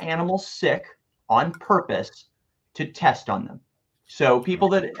got animals sick on purpose to test on them. So people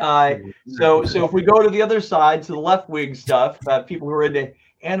that so if we go to the other side, to the left wing stuff, people who are into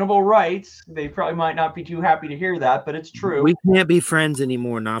animal rights, they probably might not be too happy to hear that, but it's true. We can't be friends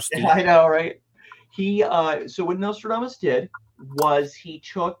anymore, Nosty. I know, right? So what Nostradamus did was he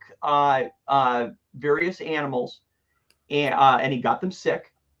took various animals and he got them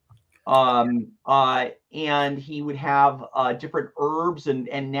sick. And he would have different herbs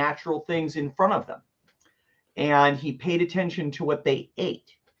and natural things in front of them. And he paid attention to what they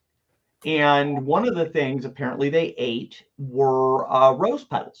ate. And one of the things apparently they ate were rose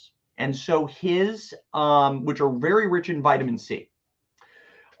petals. And so his, which are very rich in vitamin C.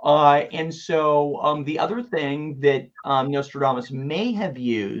 And so the other thing that Nostradamus may have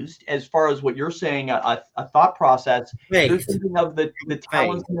used, as far as what you're saying, a thought process, you're thinking of the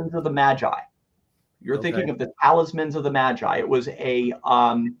talismans of the Magi. You're thinking of the talismans of the Magi. It was a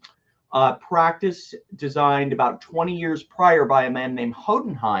practice designed about 20 years prior by a man named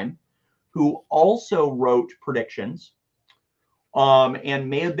Hodenheim, who also wrote predictions and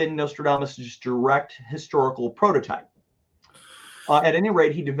may have been Nostradamus' direct historical prototype. At any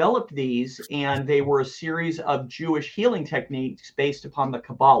rate, he developed these, and they were a series of Jewish healing techniques based upon the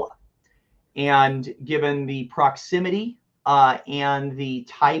Kabbalah. And given the proximity and the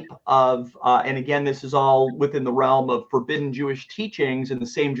type of, and again, this is all within the realm of forbidden Jewish teachings in the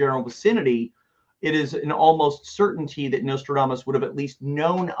same general vicinity, it is an almost certainty that Nostradamus would have at least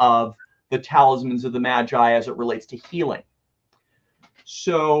known of the talismans of the Magi as it relates to healing.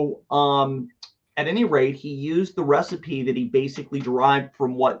 So, at any rate, he used the recipe that he basically derived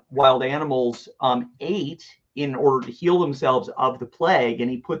from what wild animals ate in order to heal themselves of the plague.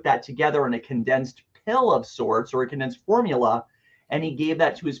 And he put that together in a condensed pill of sorts, or a condensed formula. And he gave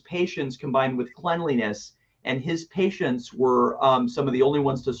that to his patients combined with cleanliness. And his patients were some of the only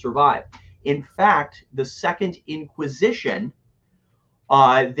ones to survive. In fact, the Second Inquisition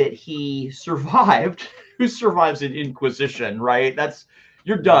that he survived, who survives an Inquisition, right?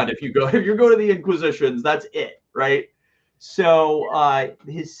 You're done if you go to the Inquisitions. That's it, right? So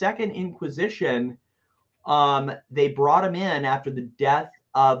his Second Inquisition, they brought him in after the death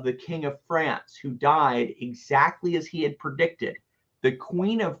of the King of France, who died exactly as he had predicted. The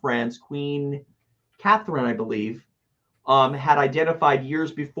Queen of France, Queen Catherine, I believe, had identified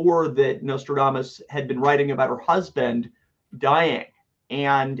years before that Nostradamus had been writing about her husband dying.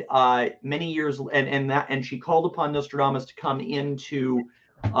 And many years, and she called upon Nostradamus to come into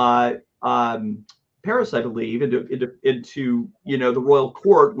Paris, I believe, into the royal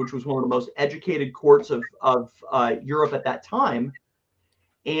court, which was one of the most educated courts of Europe at that time.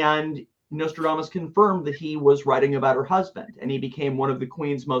 And Nostradamus confirmed that he was writing about her husband, and he became one of the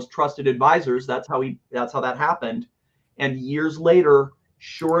Queen's most trusted advisors. That's how that happened. And years later,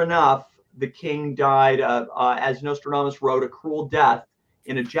 sure enough, the king died, as Nostradamus wrote, a cruel death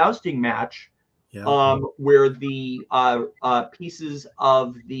in a jousting match, where the pieces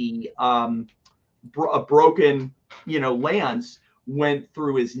of the broken, lance went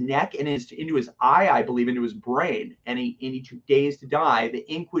through his neck and into his eye, I believe, into his brain, and he took days to die. The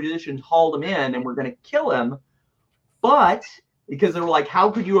Inquisition hauled him in and were going to kill him, but because they were like, how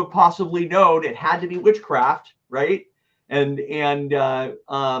could you have possibly known? It had to be witchcraft, right? And the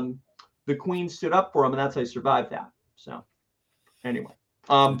Queen stood up for him, and that's how he survived that. So anyway.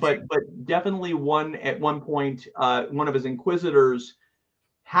 But definitely at one point, one of his inquisitors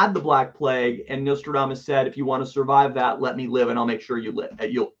had the Black Plague, and Nostradamus said, if you want to survive that, let me live and I'll make sure you live.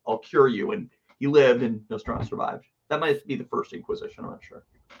 I'll cure you. And he lived and Nostradamus survived. That might be the first Inquisition. I'm not sure.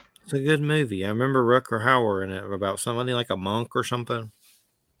 It's a good movie. I remember Rutger Hauer in it about somebody like a monk or something.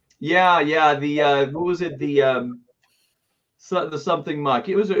 Yeah. The what was it? The something monk.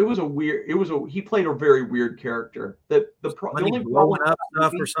 He played a very weird character. The only blowing up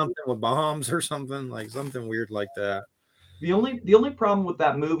stuff or something with bombs or something, like something weird like that. The only problem with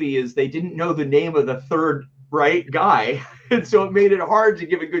that movie is they didn't know the name of the third guy, and so it made it hard to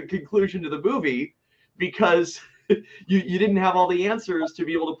give a good conclusion to the movie because you didn't have all the answers to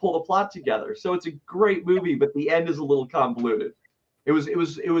be able to pull the plot together. So it's a great movie, but the end is a little convoluted. It was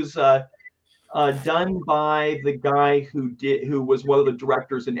done by the guy who was one of the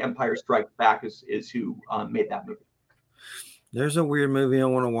directors in Empire Strikes Back is who made that movie. There's a weird movie I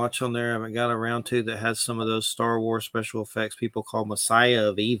want to watch on there I haven't got around to that has some of those Star Wars special effects people call Messiah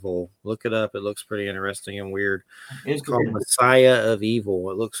of Evil. Look it up. It looks pretty interesting and weird. It's called Messiah of Evil.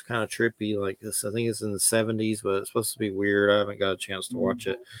 It looks kind of trippy like this. I think it's in the 70s, but it's supposed to be weird. I haven't got a chance to watch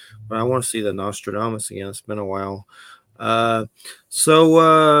it. But I want to see the Nostradamus again. It's been a while.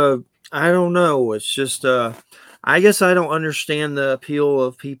 So I don't know. It's just I guess I don't understand the appeal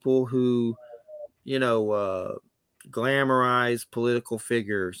of people who, glamorize political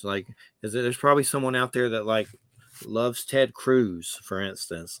figures. Like, there's probably someone out there that like loves Ted Cruz, for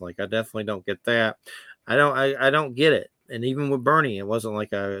instance. Like, I definitely don't get that. I don't get it. And even with Bernie, it wasn't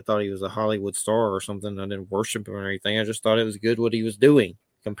like I thought he was a Hollywood star or something. I didn't worship him or anything. I just thought it was good what he was doing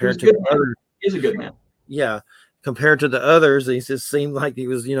compared to the others. He's a good man. Yeah. Compared to the others, he just seemed like he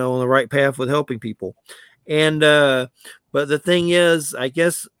was, on the right path with helping people. And, but the thing is, I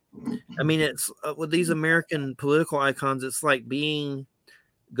guess, it's with these American political icons, it's like being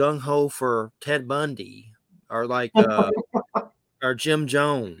gung-ho for Ted Bundy or like or Jim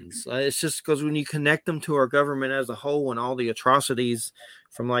Jones. It's just because when you connect them to our government as a whole and all the atrocities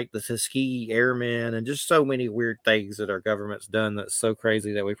from like the Tuskegee Airmen and just so many weird things that our government's done that's so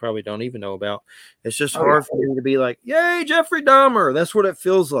crazy that we probably don't even know about. It's just hard for me to be like, yay, Jeffrey Dahmer. That's what it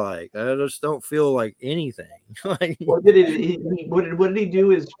feels like. I just don't feel like anything. What did he do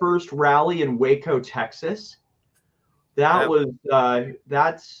his first rally in Waco, Texas? That's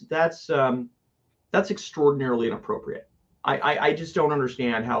extraordinarily inappropriate. I just don't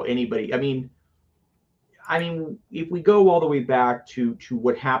understand how anybody. I mean, if we go all the way back to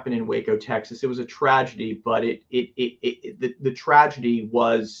what happened in Waco, Texas, it was a tragedy. But the tragedy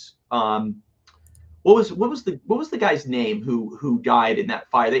was what was the guy's name who died in that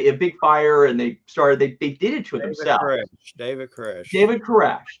fire? They a big fire, and they did it to themselves. David Koresh.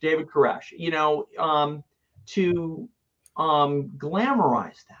 To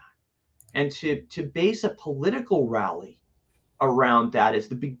glamorize that and to base a political rally around that as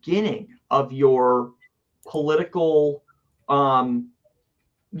the beginning of your political thing.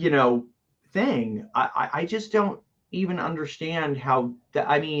 I just don't even understand how that.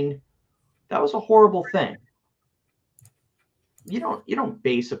 That was a horrible thing. You don't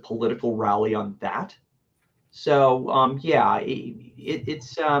base a political rally on that. So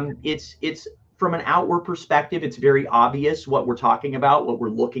it's from an outward perspective, it's very obvious what we're talking about, what we're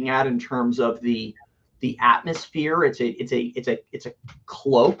looking at in terms of the atmosphere. It's a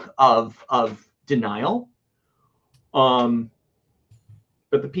cloak of denial. But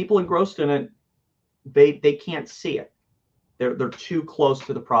the people engrossed in it, they can't see it. They're too close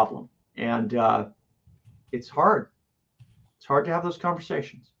to the problem, and it's hard. It's hard to have those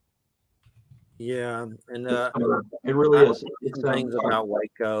conversations. Yeah, and it really is. It's things about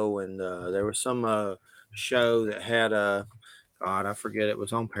Waco, and there was some show that had God, I forget, it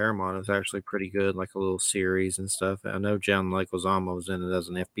was on Paramount. It was actually pretty good, like a little series and stuff. I know John Leguizamo was in it as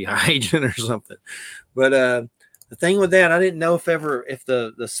an FBI agent or something. But the thing with that, I didn't know if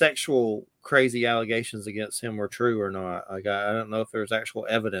the sexual crazy allegations against him were true or not. Like, I don't know if there's actual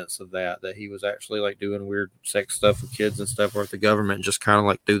evidence of that he was actually like doing weird sex stuff with kids and stuff, or if the government just kind of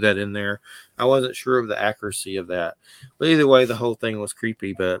like threw that in there. I wasn't sure of the accuracy of that. But either way, the whole thing was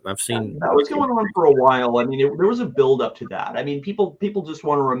creepy. But I've seen that was going on for a while. There was a build up to that. People just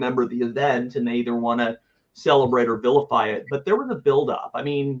want to remember the event, and they either want to celebrate or vilify it. But there was a build up.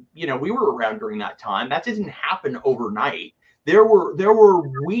 We were around during that time. That didn't happen overnight. There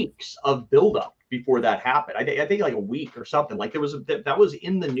were weeks of buildup before that happened. I think like a week or something. Like that was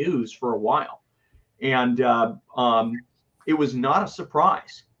in the news for a while, and it was not a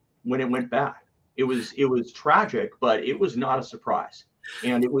surprise when it went bad. It was tragic, but it was not a surprise,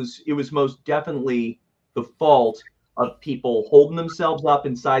 and it was most definitely the fault of people holding themselves up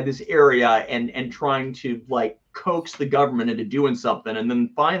inside this area and trying to like coax the government into doing something, and then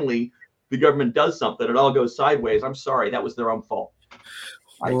finally the government does something, it all goes sideways. I'm sorry, that was their own fault.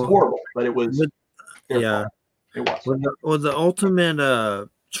 It's horrible, but it was their fault. It was. The ultimate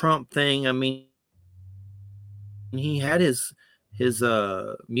Trump thing, I mean, he had his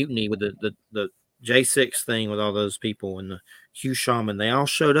mutiny with the J6 thing with all those people and the Hugh Shaman. They all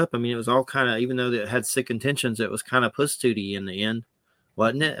showed up. I mean, it was all kind of, even though it had sick intentions, it was kind of puss-tooty in the end,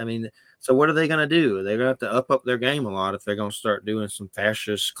 wasn't it? I mean, so what are they going to do? They're going to have to up their game a lot if they're going to start doing some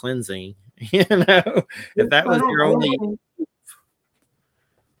fascist cleansing. You know, if that was your only.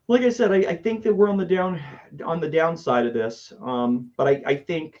 Like I said, I think that we're on the downside of this. But I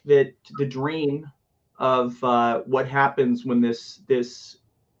think that the dream of what happens when this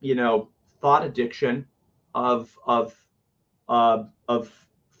thought addiction of false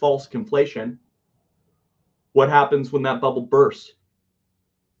conflation, what happens when that bubble bursts,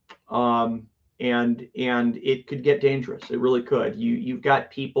 and it could get dangerous. It really could. You've got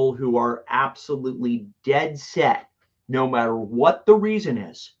people who are absolutely dead set, no matter what the reason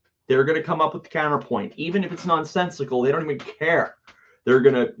is, they're going to come up with the counterpoint, even if it's nonsensical. They don't even care. They're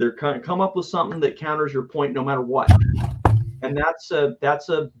going to come up with something that counters your point, no matter what. And that's an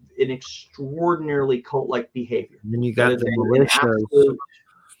extraordinarily cult-like behavior. And then you got the militia.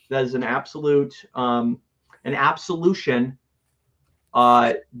 That is an absolute an absolution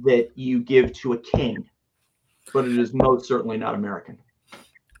that you give to a king, but it is most certainly not American.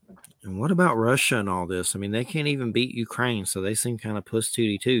 And what about Russia and all this? I mean, they can't even beat Ukraine, so they seem kind of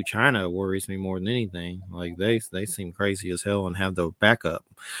puss-tooty too. China worries me more than anything. Like they seem crazy as hell and have the backup.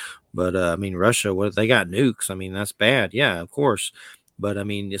 But I mean, Russia, what they got nukes? I mean, that's bad. Yeah, of course. But I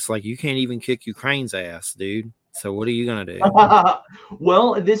mean, it's like you can't even kick Ukraine's ass, dude. So what are you gonna do?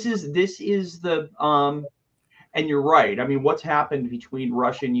 Well, this is the and you're right. I mean, what's happened between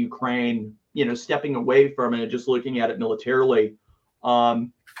Russia and Ukraine? Stepping away from it and just looking at it militarily.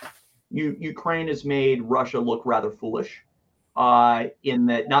 Ukraine has made Russia look rather foolish, in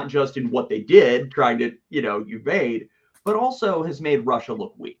that not just in what they did, trying to invade, but also has made Russia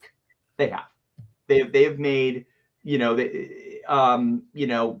look weak. They have made Ukraine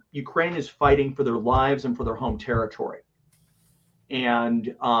is fighting for their lives and for their home territory,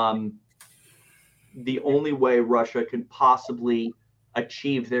 and the only way Russia can possibly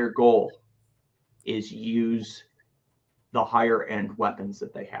achieve their goal is use the higher end weapons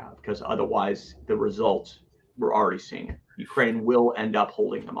that they have, because otherwise the results we're already seeing it. Ukraine will end up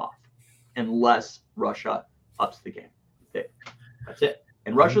holding them off unless Russia ups the game. That's it.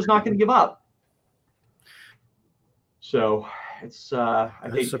 And Russia's not going to give up. So it's I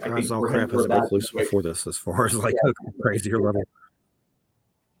think all crap has been loose before this, as far as like a crazier level.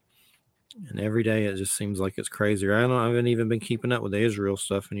 And every day it just seems like it's crazier. I haven't even been keeping up with the Israel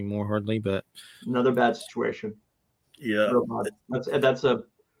stuff anymore, hardly. But another bad situation. Yeah, that's a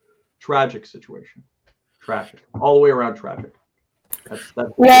tragic situation. Tragic, all the way around tragic. That's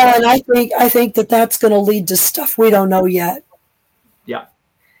and I think that's going to lead to stuff we don't know yet. Yeah,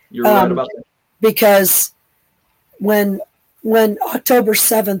 you're right about that. Because when October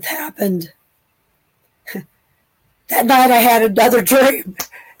 7th happened, that night I had another dream.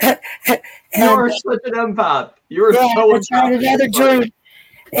 You're such an empath. You're so empath. I had another dream,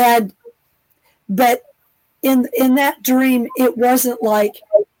 but in that dream, it wasn't like,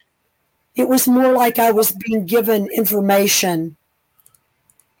 it was more like I was being given information,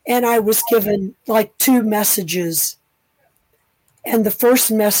 and I was given like two messages. And the first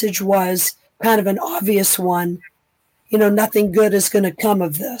message was kind of an obvious one, nothing good is going to come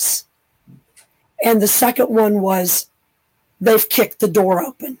of this. And the second one was, they've kicked the door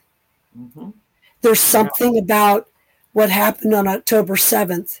open. Mm-hmm. There's something about what happened on October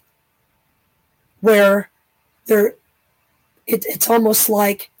 7th where it's almost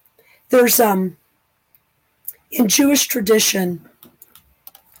like there's in Jewish tradition,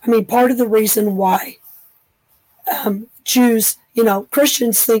 I mean, part of the reason why Jews,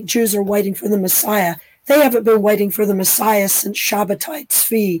 Christians think Jews are waiting for the Messiah. They haven't been waiting for the Messiah since Shabbatai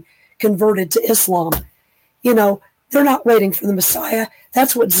Tzvi converted to Islam. They're not waiting for the Messiah.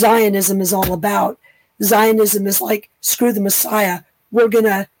 That's what Zionism is all about. Zionism is like, screw the Messiah. We're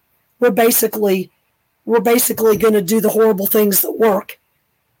basically going to do the horrible things that work,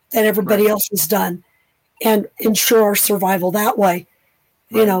 that everybody else has done, and ensure our survival that way.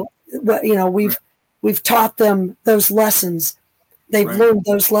 Right. We've taught them those lessons. They've learned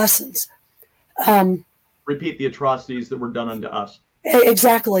those lessons. Repeat the atrocities that were done unto us.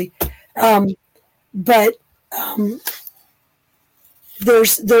 Exactly. But there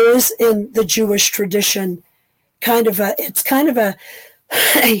is in the Jewish tradition kind of a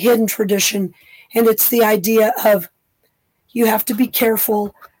hidden tradition, And it's the idea of you have to be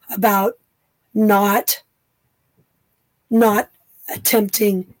careful about not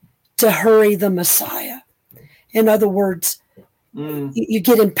attempting to hurry the Messiah. In other words, you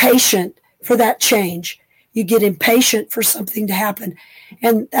get impatient for that change. You get impatient for something to happen.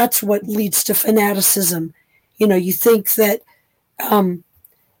 And that's what leads to fanaticism. You think that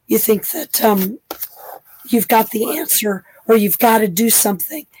you've got the answer, or you've got to do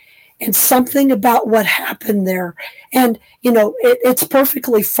something. And something about what happened there. And, it's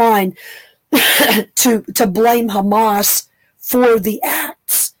perfectly fine to blame Hamas for the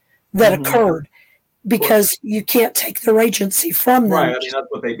acts that occurred, because you can't take their agency from them. Right. I mean, that's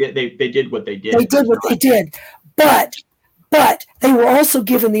what they did. They did what they did. They did what they did. But they were also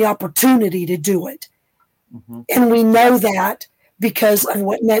given the opportunity to do it. And we know that because of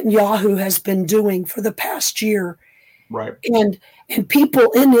what Netanyahu has been doing for the past year. Right. And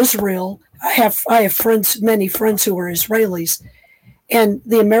people in Israel, I have many friends who are Israelis, and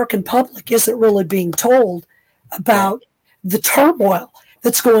the American public isn't really being told about the turmoil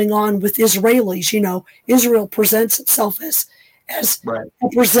that's going on with Israelis. Israel presents itself as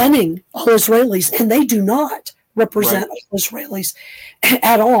representing all Israelis, and they do not represent all Israelis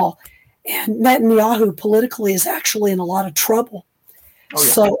at all. And Netanyahu politically is actually in a lot of trouble.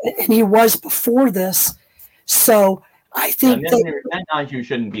 So, and he was before this. So I think Netanyahu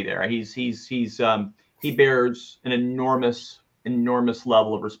shouldn't be there. He bears an enormous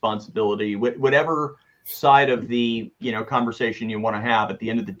level of responsibility. Whatever side of the conversation you want to have, at the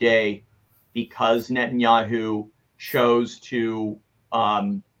end of the day, because Netanyahu chose to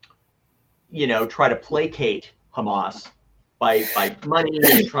try to placate Hamas by money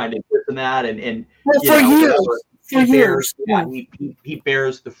and trying to this and that, and for years, he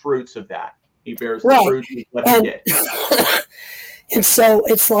bears the fruits of that. He bears the fruits of what he did. And so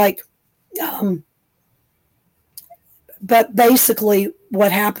it's like, but basically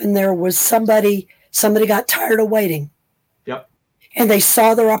what happened there was somebody got tired of waiting. Yep. And they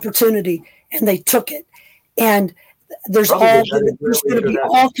saw their opportunity and they took it. And there's going to be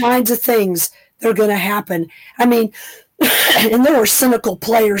all kinds of things that are going to happen. I mean, and there were cynical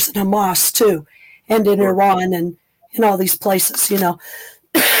players in Hamas too, and in Iran and in all these places,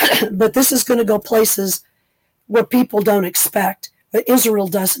 but this is going to go places where people don't expect, where Israel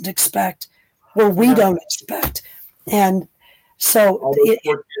doesn't expect, where we don't expect. And so all those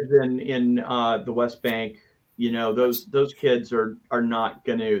poor kids in the West Bank, those kids are not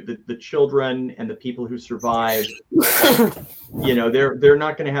going to, the children and the people who survive, they're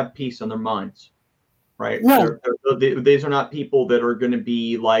not going to have peace on their minds. Right. No. These are not people that are going to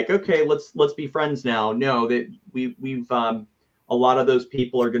be like, okay, let's be friends now. No, that we've a lot of those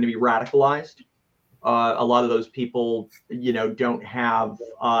people are going to be radicalized. A lot of those people, don't have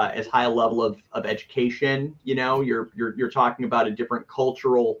as high a level of education. You're talking about a different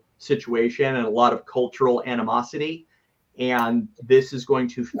cultural situation and a lot of cultural animosity. And this is going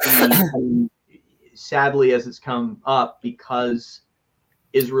to feed, sadly, as it's come up, because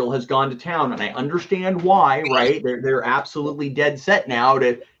Israel has gone to town, and I understand why, right? They're absolutely dead set now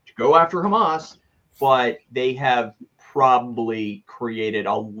to go after Hamas, but they have probably created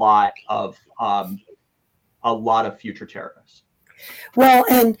a lot of future terrorists. Well,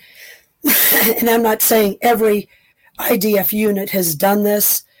 and I'm not saying every IDF unit has done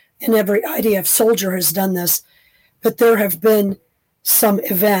this and every IDF soldier has done this, but there have been some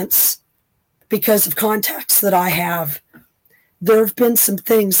events because of contacts that I have. There have been some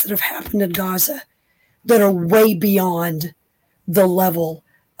things that have happened in Gaza that are way beyond the level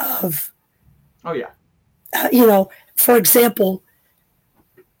of, for example,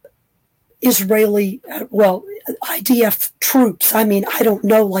 Israeli, IDF troops. I mean, I don't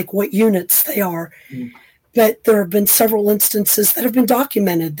know what units they are, but there have been several instances that have been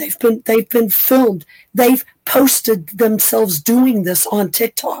documented. They've been filmed. They've posted themselves doing this on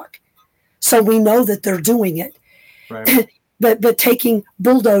TikTok, so we know that they're doing it. Right. But taking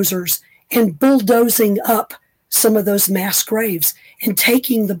bulldozers and bulldozing up some of those mass graves and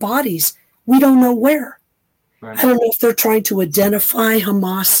taking the bodies, we don't know where. Right. I don't know if they're trying to identify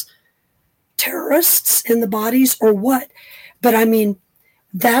Hamas terrorists in the bodies or what. But I mean,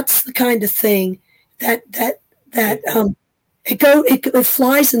 that's the kind of thing that it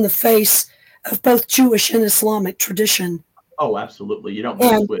flies in the face of both Jewish and Islamic tradition. Oh, absolutely. You don't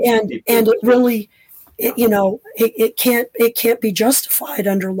and it really. It can't be justified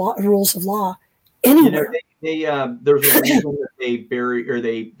under rules of law anywhere. There's a reason that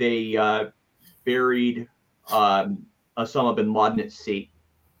they buried Osama bin Laden at sea.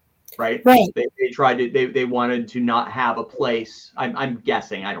 right? Right. They tried to, they wanted to not have a place. I'm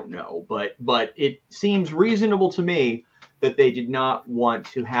guessing, I don't know, but it seems reasonable to me that they did not want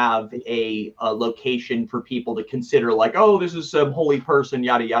to have a location for people to consider like, oh, this is some holy person,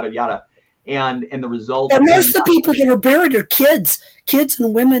 yada, yada, yada. And the result. And most of the people that are buried are kids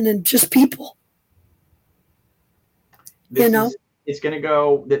and women and just people. It's going to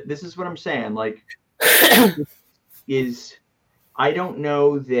go, this is what I'm saying. Like, I don't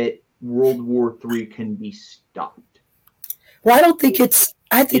know that World War III can be stopped. Well, I think it's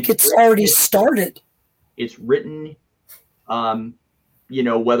already started. It's written, every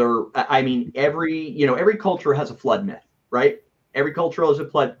culture has a flood myth, right? Every culture has a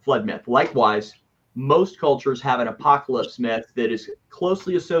flood myth. Likewise, most cultures have an apocalypse myth that is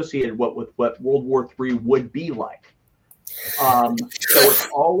closely associated with what World War III would be like. So if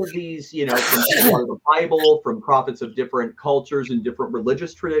all of these, from people out of the Bible, from prophets of different cultures and different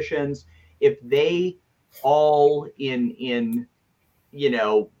religious traditions, if they all in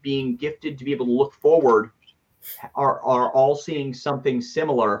being gifted to be able to look forward are all seeing something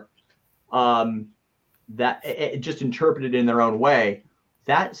similar, that just interpreted in their own way,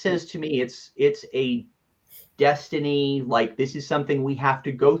 that says to me it's a destiny, like this is something we have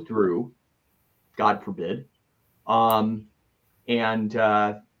to go through, God forbid. That's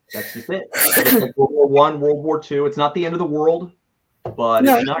just it. It's like World War I, World War II. It's not the end of the world, but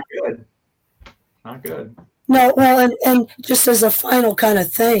it's not good. Not good. No, well, and just as a final kind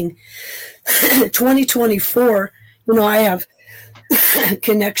of thing, 2024, I have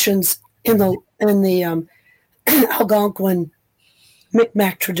connections in the Algonquin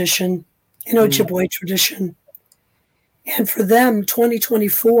Micmac tradition, Ojibwe tradition. And for them,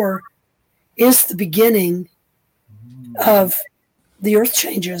 2024 is the beginning of the earth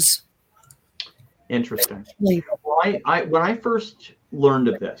changes. Interesting. Well, when I first learned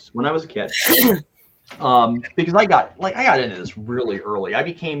of this, when I was a kid, because I got into this really early, I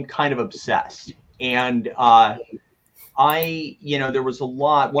became kind of obsessed. And there was a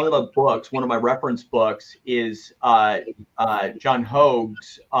lot. One of my reference books is John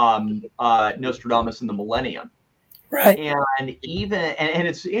Hogue's Nostradamus and the Millennium. Right. And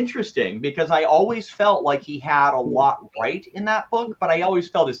it's interesting because I always felt like he had a lot right in that book, but I always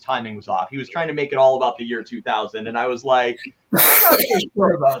felt his timing was off. He was trying to make it all about the year 2000, and I was like, I'm not so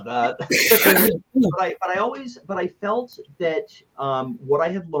sure about that. but I felt that what I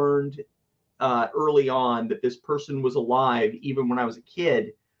had learned early on, that this person was alive even when I was a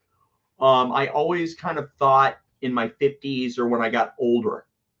kid, I always kind of thought in my 50s or when I got older.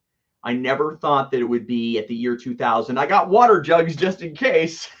 I never thought that it would be at the year 2000. I got water jugs just in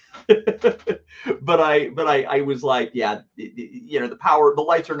case, but I was like, yeah, the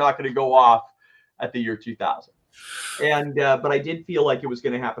lights are not going to go off at the year 2000. And but I did feel like it was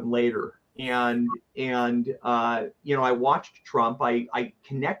going to happen later. And I watched Trump. I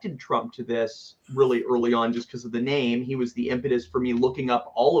connected Trump to this really early on just because of the name. He was the impetus for me looking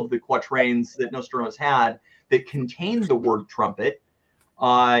up all of the quatrains that Nostradamus had that contained the word trumpet.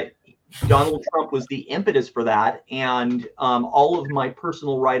 Donald Trump was the impetus for that, and all of my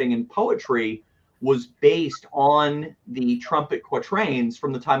personal writing and poetry was based on the trumpet quatrains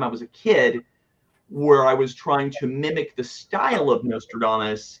from the time I was a kid, where I was trying to mimic the style of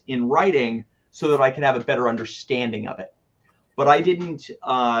Nostradamus in writing so that I could have a better understanding of it. But I didn't,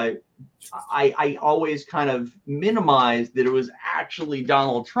 I always kind of minimized that it was actually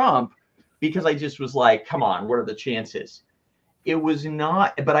Donald Trump, because I just was like, come on, what are the chances? It was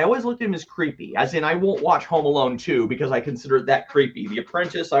not, but I always looked at him as creepy, as in I won't watch Home Alone 2 because I consider it that creepy. The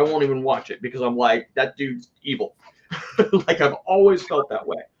Apprentice, I won't even watch it because I'm like, that dude's evil. Like, I've always felt that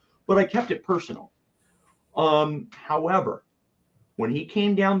way, but I kept it personal. However, when he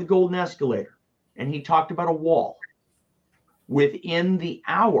came down the golden escalator and he talked about a wall, within the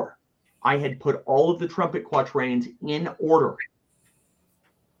hour, I had put all of the trumpet quatrains in order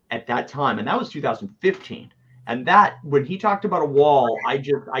at that time, and that was 2015. And that, when he talked about a wall, I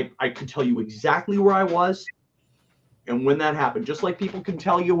could tell you exactly where I was and when that happened. Just like people can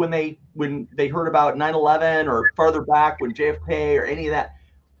tell you when they heard about 9/11 or farther back when JFK or any of that.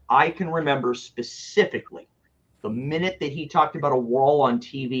 I can remember specifically the minute that he talked about a wall on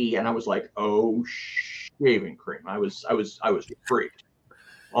TV, and I was like, "Oh, shaving cream!" I was freaked.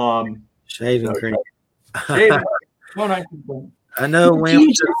 Shaving cream. Shaving. I know.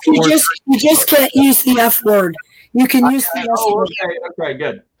 You just can't use the F word. You can use the S word. Okay,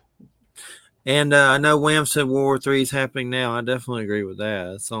 good. And I know Wham said World War III is happening now. I definitely agree with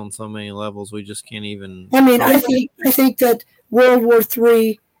that. It's on so many levels we just can't even. I mean, I think that World War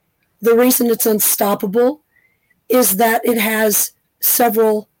III, the reason it's unstoppable is that it has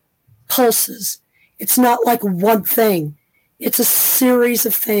several pulses. It's not like one thing. It's a series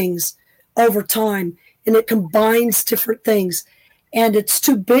of things over time, and it combines different things, and it's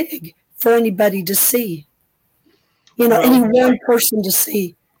too big for anybody to see. Any one person to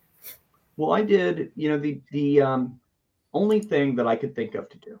see. Well, I did, the only thing that I could think of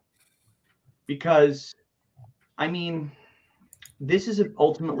to do, because, this is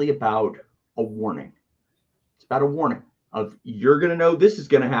ultimately about a warning. It's about a warning of you're going to know this is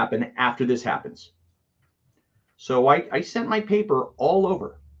going to happen after this happens. So I sent my paper all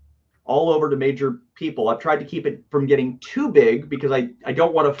over to major people. I've tried to keep it from getting too big because I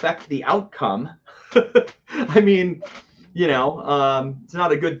don't want to affect the outcome. It's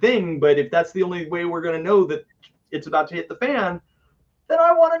not a good thing, but if that's the only way we're going to know that it's about to hit the fan, then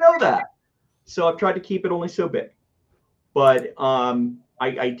I want to know that. So I've tried to keep it only so big. But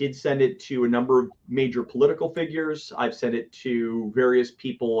I did send it to a number of major political figures. I've sent it to various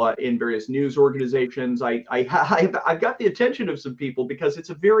people in various news organizations. I've got the attention of some people because it's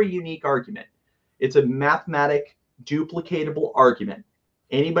a very unique argument. It's a mathematic, duplicatable argument.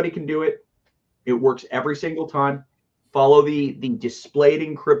 Anybody can do it. It works every single time. Follow the displayed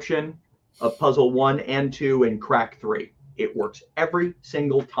encryption of puzzle 1 and 2 and crack 3. It works every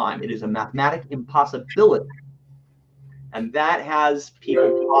single time. It is a mathematic impossibility. And that has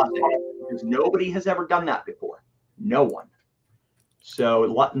people positive because nobody has ever done that before. No one.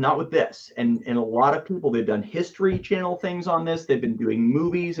 So not with this. And a lot of people, they've done History Channel things on this. They've been doing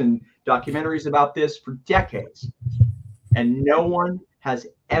movies and documentaries about this for decades. And no one has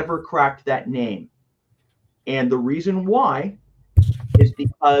ever cracked that name. And the reason why is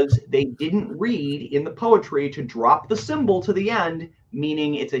because they didn't read in the poetry to drop the symbol to the end,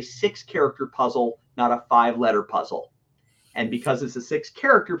 meaning it's a 6-character puzzle, not a 5-letter puzzle. And because it's a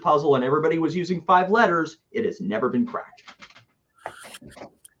 6-character puzzle and everybody was using 5 letters, it has never been cracked.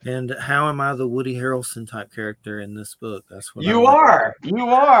 And how am I the Woody Harrelson type character in this book? That's what you are. You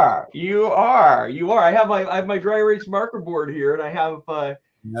are. I have my dry erase marker board here, and I have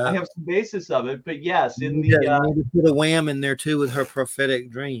some basis of it. But yes, you need to put a wham in there too with her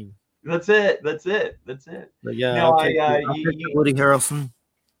prophetic dream. That's it. But yeah, now Woody Harrelson.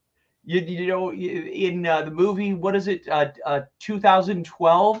 In the movie, what is it?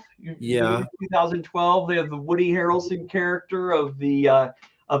 2012. 2012. They have the Woody Harrelson character of the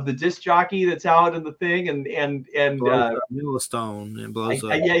disc jockey that's out in the thing, and Yellowstone. It blows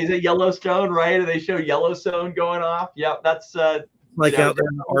up. Yeah, he's at Yellowstone, right? And they show Yellowstone going off. Yep, that's out there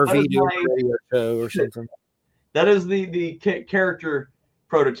in the RV radio show or something. That is the character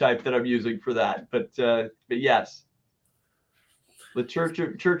prototype that I'm using for that. But yes. The Church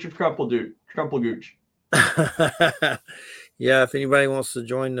of Crumplegooch. Yeah, if anybody wants to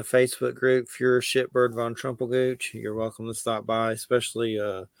join the Facebook group, Fuhrer Shitbird von Trumplegooch, you're welcome to stop by, especially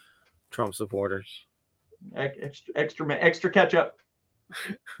Trump supporters. Extra ketchup.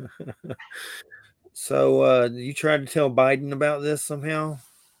 So, you tried to tell Biden about this somehow?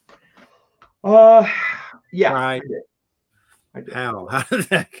 Yeah. Right. I did. How did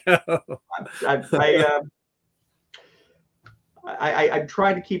that go? I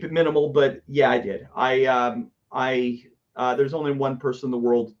tried to keep it minimal, but yeah, I did. There's only one person in the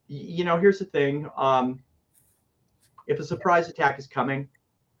world. Here's the thing. If a surprise attack is coming,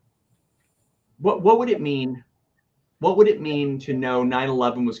 what would it mean? What would it mean to know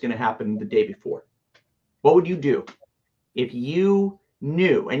 9/11 was going to happen the day before? What would you do if you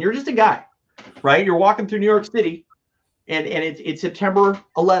knew? And you're just a guy, right? You're walking through New York City, and it's September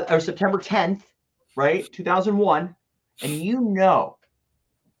 11th or September 10th, right? 2001. And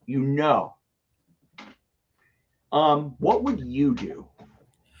what would you do?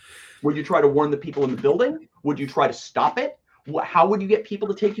 Would you try to warn the people in the building? Would you try to stop it? How would you get people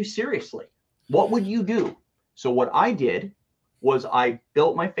to take you seriously? What would you do? So what I did was I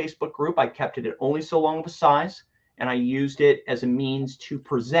built my Facebook group. I kept it at only so long of a size, and I used it as a means to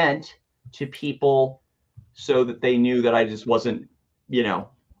present to people so that they knew that I just wasn't,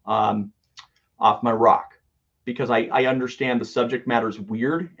 off my rock. Because I understand the subject matter is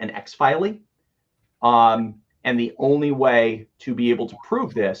weird and X-Filey. And the only way to be able to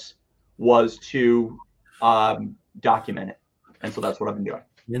prove this was to document it. And so that's what I've been doing.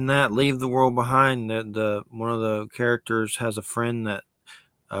 In that Leave the World Behind, that one of the characters has a friend that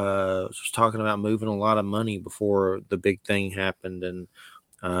was talking about moving a lot of money before the big thing happened. And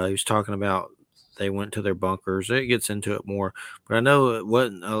he was talking about they went to their bunkers. It gets into it more. But I know it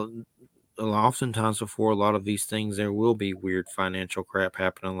wasn't... oftentimes before a lot of these things, there will be weird financial crap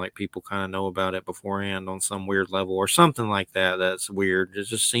happening, like people kind of know about it beforehand on some weird level or something like that. That's weird. It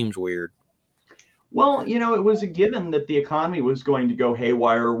just seems weird. Well, it was a given that the economy was going to go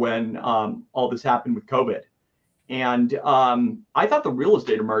haywire when all this happened with COVID. And I thought the real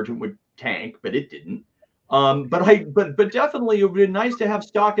estate emergent would tank, but it didn't. But definitely it would be nice to have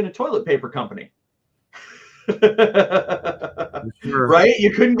stock in a toilet paper company. Sure. Right?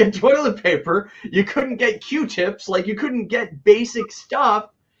 You couldn't get toilet paper. You couldn't get Q-tips. Like, you couldn't get basic stuff.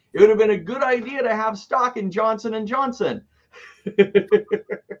 It would have been a good idea to have stock in Johnson & Johnson.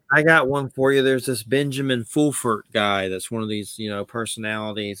 I got one for you. There's this Benjamin Fulford guy that's one of these,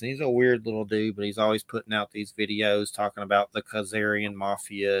 personalities. And he's a weird little dude, but he's always putting out these videos talking about the Khazarian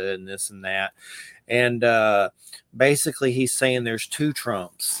mafia and this and that. And basically he's saying there's two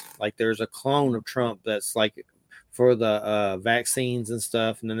Trumps. Like, there's a clone of Trump that's like for the vaccines and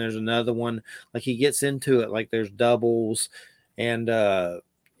stuff. And then there's another one. Like, he gets into it like there's doubles. And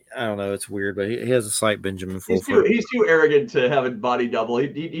I don't know. It's weird, but he has a slight Benjamin Fulford. He's too arrogant to have a body double.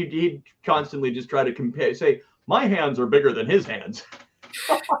 He'd constantly just try to compare. Say, my hands are bigger than his hands.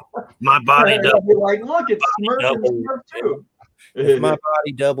 My body double. Like, look, it's Smurf too. If my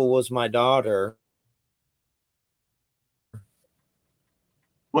body double was my daughter.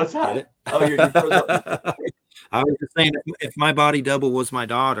 What's that? Oh, you're I was just saying, if my body double was my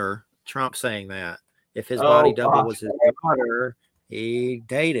daughter, Trump saying that. If his body double was his daughter, he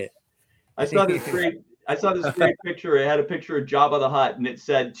dated. I saw this great picture. It had a picture of Jabba the Hutt, and it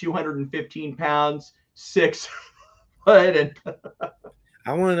said 215 pounds, 6 foot. And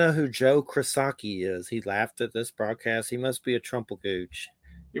I want to know who Joe Krasaki is. He laughed at this broadcast. He must be a Trumplegooch.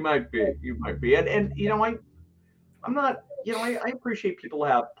 You might be. And I'm not. I appreciate people who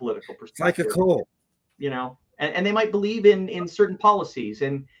have political perspective. It's like a cult. And they might believe in certain policies,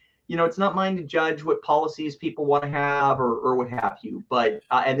 and it's not mine to judge what policies people want to have or what have you. But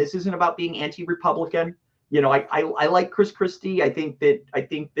and this isn't about being anti-Republican. I like Chris Christie. I think that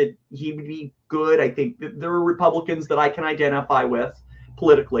he would be good. I think that there are Republicans that I can identify with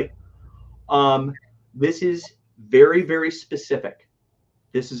politically. This is very, very specific.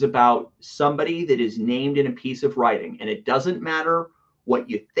 This is about somebody that is named in a piece of writing, and it doesn't matter what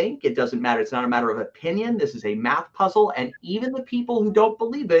you think. It doesn't matter. It's not a matter of opinion. This is a math puzzle, and even the people who don't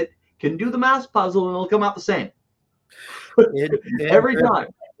believe it can do the math puzzle, and it'll come out the same every time.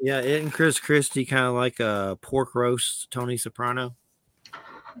 Yeah, isn't Chris Christie kind of like a pork roast Tony Soprano?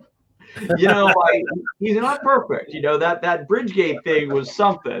 He's not perfect. That Bridgegate thing was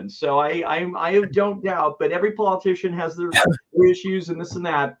something. So I don't doubt, but every politician has their issues and this and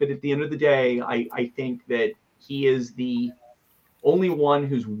that. But at the end of the day, I think that he is the only one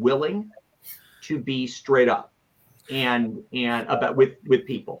who's willing to be straight up and about with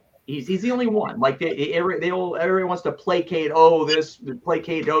people. He's the only one. Like everyone wants to placate. Oh,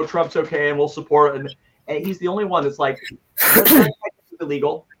 Trump's okay, and we'll support it. And he's the only one that's like, it's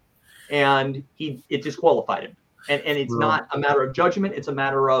illegal. And it disqualified him. And it's not a matter of judgment. It's a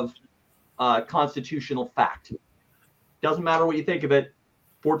matter of constitutional fact. Doesn't matter what you think of it.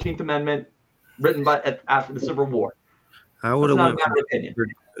 14th Amendment, written after the Civil War. I would have went for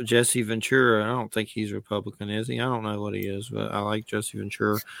Jesse Ventura. I don't think he's Republican, is he? I don't know what he is, but I like Jesse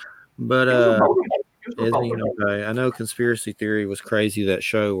Ventura. But is he? Okay. I know Conspiracy Theory was crazy, that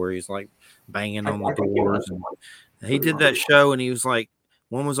show where he's like banging on the doors. And he did that show, and he was like,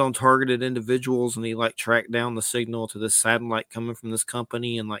 one was on targeted individuals, and he like tracked down the signal to this satellite coming from this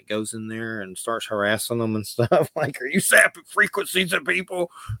company and like goes in there and starts harassing them and stuff. Like, are you sapping frequencies of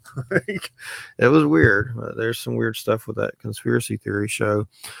people? It was weird. There's some weird stuff with that Conspiracy Theory show,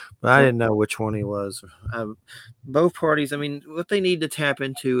 but I didn't know which one he was. Both parties, I mean, what they need to tap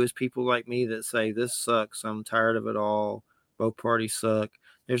into is people like me that say this sucks. I'm tired of it all. Both parties suck.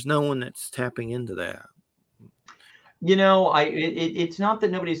 There's no one that's tapping into that. It's not that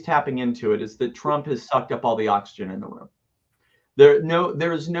nobody's tapping into it. It's that Trump has sucked up all the oxygen in the room.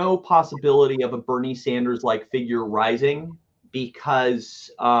 There is no possibility of a Bernie Sanders-like figure rising because,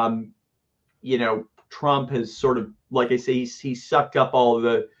 Trump has sort of, like I say, he sucked up all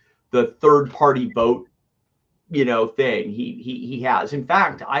the third-party vote, thing. He has. In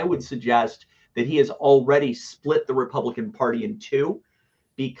fact, I would suggest that he has already split the Republican Party in two.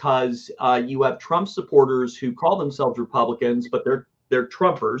 Because you have Trump supporters who call themselves Republicans, but they're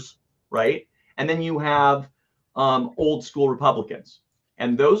Trumpers, right? And then you have old school Republicans,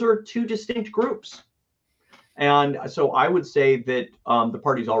 and those are two distinct groups. And so I would say that the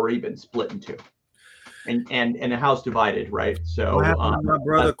party's already been split in two, and the House divided, right? So what happened to my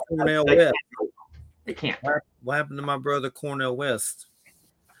brother Cornel West? They can't. What happened to my brother Cornel West?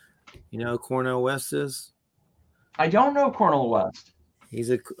 You know who Cornel West is? I don't know Cornel West.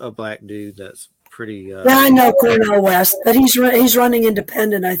 He's a black dude that's pretty. Yeah, I know Cornel West, but he's running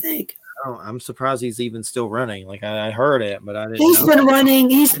independent, I think. Oh, I'm surprised he's even still running. Like I heard it, but I didn't. He's been running.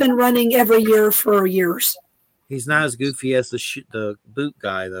 He's been running every year for years. He's not as goofy as the boot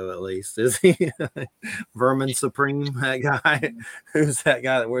guy, though. At least is he? Vermin Supreme, that guy. Who's that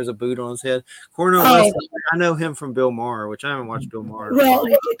guy that wears a boot on his head? Cornel West. I know him from Bill Maher, which I haven't watched Bill Maher. Well,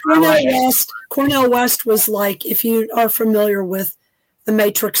 Cornel West was like, if you are familiar with the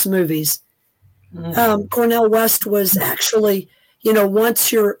Matrix movies, Cornel West was actually,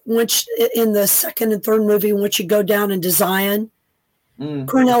 once in the second and third movie, once you go down into Zion,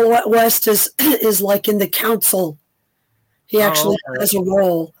 Cornel West is like in the council. He actually has a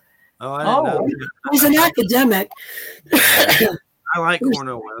role. Oh, I didn't know. He's an academic. I like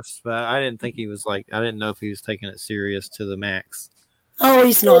Cornel West, but I didn't think he was I didn't know if he was taking it serious to the max. Oh,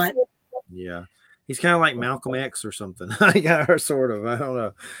 he's not. Yeah. He's kind of like Malcolm X or something. Yeah, or sort of. I don't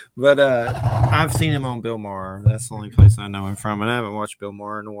know. But I've seen him on Bill Maher. That's the only place I know him from. And I haven't watched Bill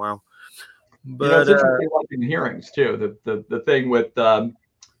Maher in a while. But it's interesting in hearings too. The thing with who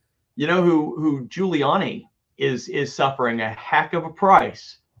Giuliani is suffering a heck of a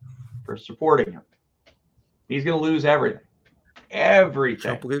price for supporting him. He's going to lose everything, his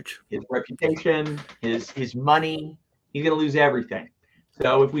reputation, his money. He's going to lose everything.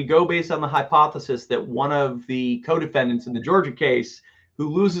 So if we go based on the hypothesis that one of the co-defendants in the Georgia case who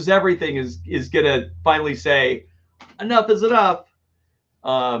loses everything is going to finally say, enough is enough.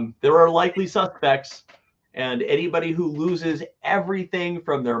 There are likely suspects, and anybody who loses everything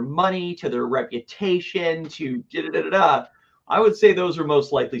from their money to their reputation to I would say those are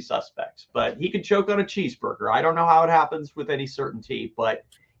most likely suspects. But he could choke on a cheeseburger. I don't know how it happens with any certainty, but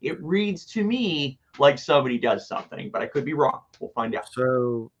it reads to me like somebody does something, but I could be wrong. We'll find out.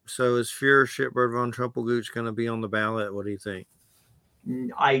 So is Führer Shitbird von Trumpelgooch going to be on the ballot? What do you think?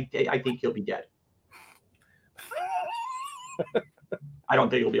 I think he'll be dead. I don't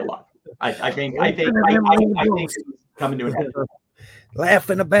think he'll be alive. I think he's coming to an end.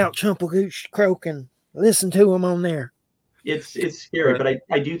 Laughing about Trumpelgooch croaking. Listen to him on there. It's scary, but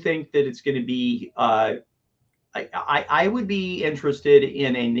I do think that it's going to be. I would be interested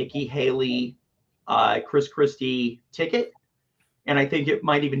in a Nikki Haley, Chris Christie ticket, and I think it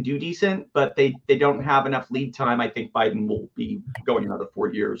might even do decent. But they don't have enough lead time. I think Biden will be going another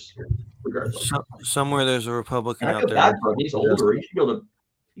 4 years, regardless. Somewhere there's a Republican out there. He's older. He should be able to.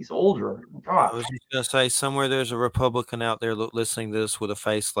 He's older. Gosh. I was just going to say, somewhere there's a Republican out there listening to this with a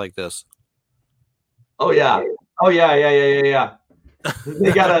face like this. Oh yeah. They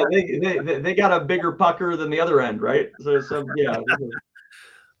got a bigger pucker than the other end, right? So yeah.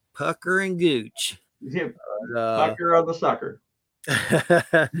 Pucker and Gooch. Yeah, pucker on the sucker.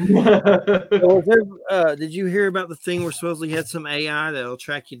 Did you hear about the thing where supposedly had some AI that'll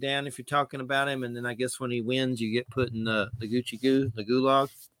track you down if you're talking about him, and then I guess when he wins, you get put in the Gucci goo, the gulag?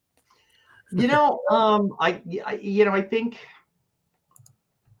 I think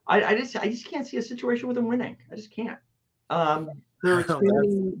I just can't see a situation with him winning. I just can't.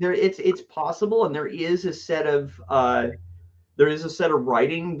 It's possible, and there is a set of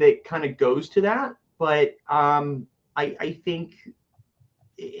writing that kind of goes to that, but I think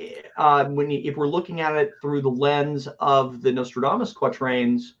if we're looking at it through the lens of the Nostradamus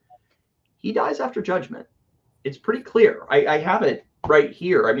quatrains, he dies after judgment. It's pretty clear. I have it right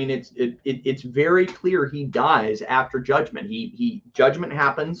here. I mean, it's very clear he dies after judgment. Judgment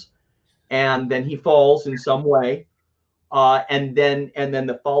happens, and then he falls in some way, and then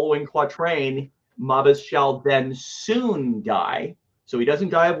the following quatrain, Mabus shall then soon die. So he doesn't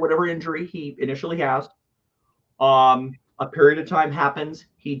die of whatever injury he initially has. A period of time happens,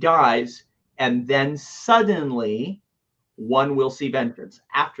 he dies, and then suddenly one will see vengeance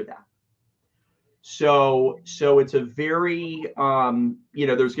after that. So it's a very,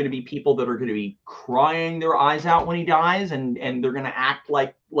 there's going to be people that are going to be crying their eyes out when he dies, and they're going to act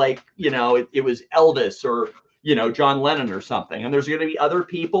like it was Elvis or, John Lennon or something. And there's going to be other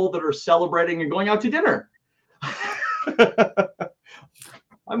people that are celebrating and going out to dinner. I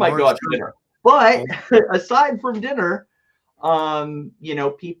might go out to dinner. But aside from dinner,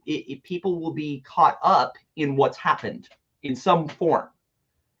 people will be caught up in what's happened in some form.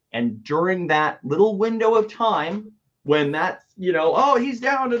 And during that little window of time when that's, he's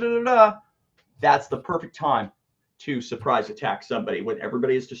down, that's the perfect time to surprise attack somebody when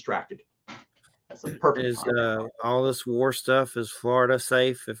everybody is distracted. That's the perfect time. All this war stuff, is Florida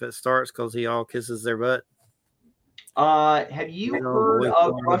safe if it starts because he all kisses their butt? Have you heard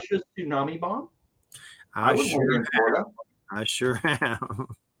of Russia's tsunami bomb? I sure have.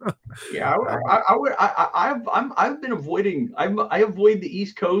 Yeah, I've been avoiding. I avoid the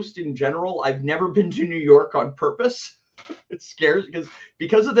East Coast in general. I've never been to New York on purpose. It scares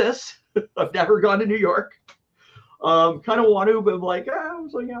because of this. I've never gone to New York. Kind of want to, but I'm like, we'll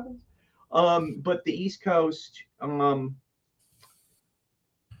see what happens. But the East Coast,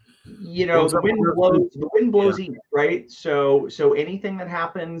 you know, the wind blows east, right? So anything that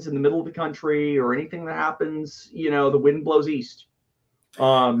happens in the middle of the country or anything that happens, you know, the wind blows east. You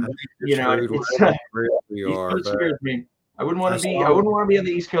know, it's scares me. I wouldn't want to be on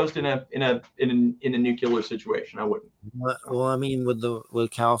the East Coast in a nuclear situation. I wouldn't. Well, I mean,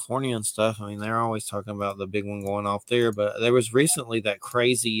 with California and stuff, I mean, they're always talking about the big one going off there, but there was recently that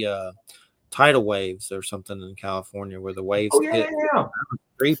crazy tidal waves or something in California where the waves hit. Yeah.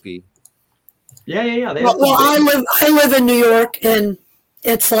 Creepy. Yeah. Well, I live in New York, and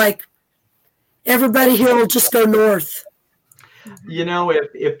it's like everybody here will just go north. You know,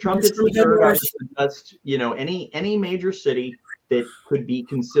 if Trump gets the third, I would suggest, you know, any major city that could be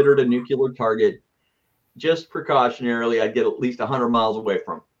considered a nuclear target, just precautionarily, I'd get at least 100 miles away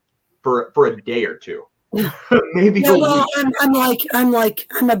from for a day or two. Maybe. Yeah, well, I'm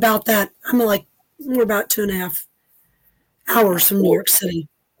about that. We're about 2.5 hours from New York City.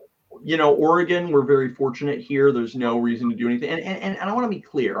 You know, Oregon, we're very fortunate here. There's no reason to do anything. And I want to be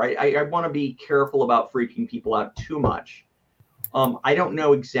clear. I want to be careful about freaking people out too much. I don't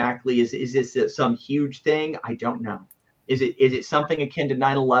know exactly. Is this some huge thing? I don't know. Is it something akin to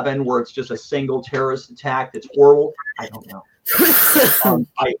 9/11 where it's just a single terrorist attack that's horrible? I don't know.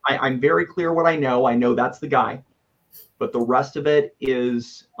 I'm very clear what I know. I know that's the guy, but the rest of it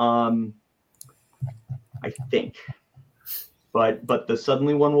is, I think. But the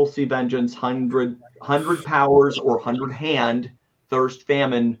suddenly one will see vengeance, 100 powers or 100 hand, thirst,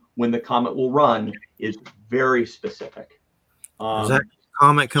 famine when the comet will run is very specific. Is that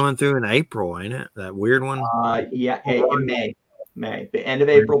comet coming through in April, ain't it? That weird one? Yeah, in May. The end of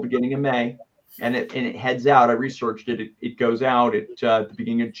April, beginning of May. And it heads out. I researched it. It goes out at the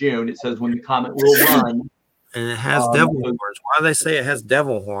beginning of June. It says when the comet will run. And it has devil horns. Why do they say it has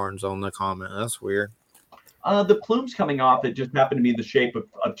devil horns on the comet? That's weird. The plumes coming off it just happen to be the shape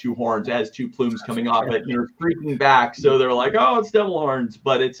of two horns. It has two plumes coming off it. You're creeping back, so they're like, "Oh, it's devil horns,"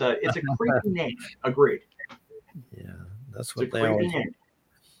 but it's a creepy name. Agreed. Yeah, that's what they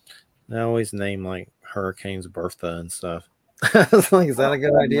always name like hurricanes, Bertha and stuff. Like, is that a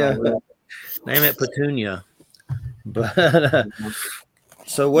good idea? Name it Petunia. But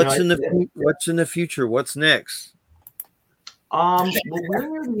so what's in the future? What's next? Well, we're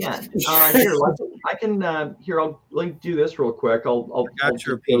near the end. I'll do this real quick. I'll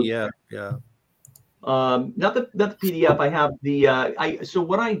your PDF. Yeah. Not the PDF. I have the. So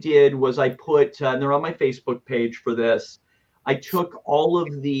what I did was I put, and they're on my Facebook page for this. I took all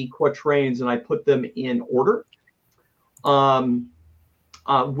of the quatrains and I put them in order,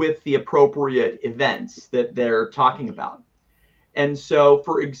 with the appropriate events that they're talking about. And so,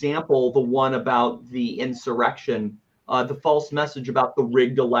 for example, the one about the insurrection. The false message about the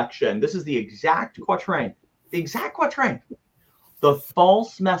rigged election. This is the exact quatrain. The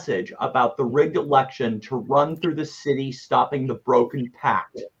false message about the rigged election to run through the city, stopping the broken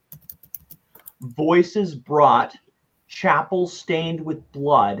pact. Voices brought, chapels stained with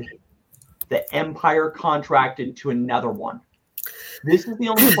blood, the empire contracted to another one. This is the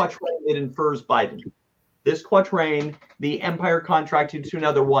only quatrain that infers Biden. This quatrain, the empire contracted to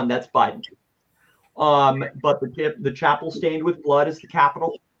another one, that's Biden. But the chapel stained with blood is the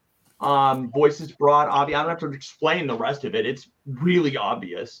capital. Voices brought, obvious. I don't have to explain the rest of it. It's really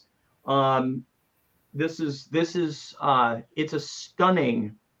obvious. This is it's a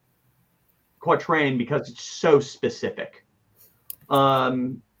stunning quatrain because it's so specific.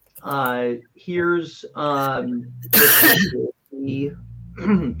 Here's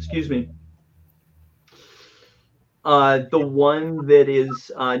excuse me. The one that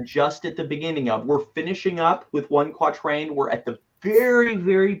is just at the beginning of. We're finishing up with one quatrain. We're at the very,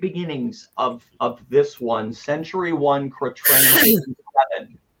 very beginnings of this one, Century 1, quatrain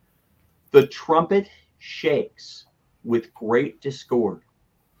 7. The trumpet shakes with great discord.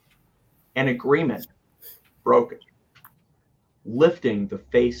 An agreement broken, lifting the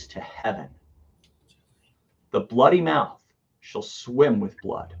face to heaven. The bloody mouth shall swim with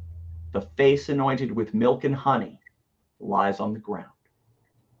blood. The face anointed with milk and honey lies on the ground.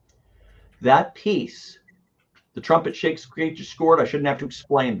 That piece, the trumpet shakes great discord. I shouldn't have to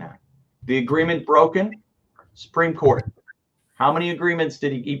explain that. The agreement broken, Supreme Court. How many agreements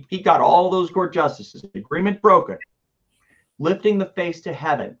did he got all those court justices? The agreement broken, lifting the face to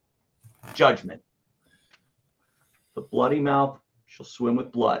heaven, judgment. The bloody mouth shall swim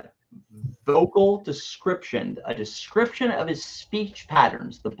with blood. Vocal description, a description of his speech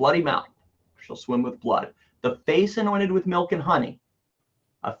patterns. The bloody mouth shall swim with blood. The face anointed with milk and honey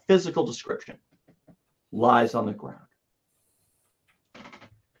a physical description, lies on the ground.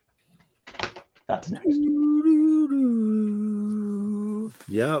 That's next.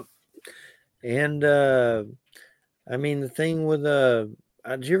 Yep. And I mean, the thing with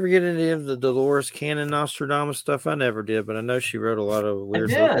did you ever get any of the Dolores Cannon Nostradamus stuff? I never did, but I know she wrote a lot of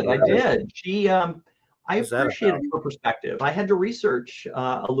weird stuff. I did. She I appreciated her perspective. I had to research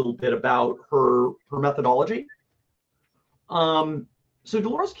a little bit about her methodology. So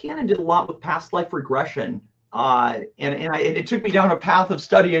Dolores Cannon did a lot with past life regression. And it took me down a path of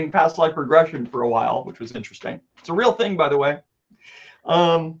studying past life regression for a while, which was interesting. It's a real thing, by the way.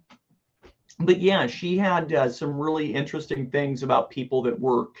 But yeah, she had some really interesting things about people that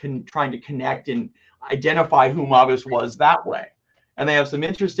were trying to connect and identify who Mabus was that way. And they have some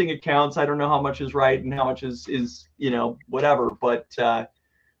interesting accounts. I don't know how much is right and how much is whatever. But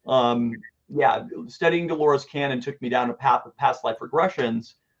yeah, studying Dolores Cannon took me down a path of past life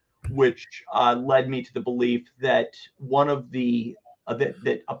regressions, which led me to the belief that one of the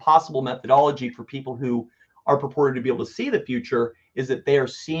that a possible methodology for people who are purported to be able to see the future is that they are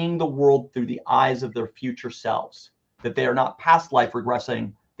seeing the world through the eyes of their future selves, that they are not past life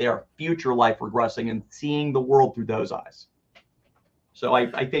regressing, they are future life regressing and seeing the world through those eyes. So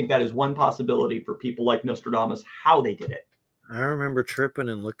I think that is one possibility for people like Nostradamus, how they did it. I remember tripping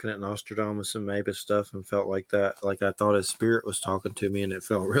and looking at Nostradamus and Mabus stuff and felt like that, like I thought his spirit was talking to me, and it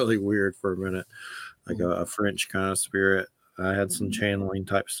felt really weird for a minute, like a French kind of spirit. I had some channeling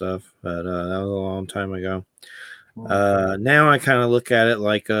type stuff, but that was a long time ago. Now I kind of look at it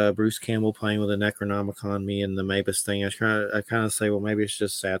like Bruce Campbell playing with a Necronomicon, me and the Mabus thing. I kind of say, well, maybe it's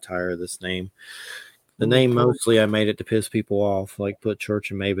just satire, this name. The name mostly I made it to piss people off, like put Church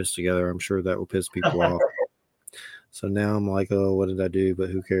and Mabus together. I'm sure that will piss people off. So now I'm like, oh, what did I do?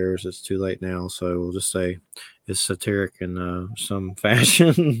 But who cares? It's too late now. So we'll just say it's satiric in some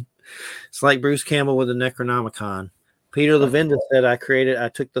fashion. It's like Bruce Campbell with the Necronomicon. Peter Levenda said, I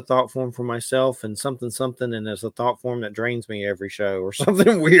took the thought form for myself and something, and there's a thought form that drains me every show or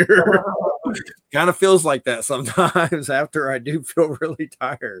something weird. Kind of feels like that sometimes after I do feel really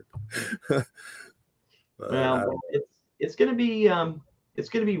tired. Well, it's going to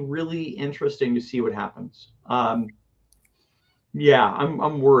be really interesting to see what happens. Yeah,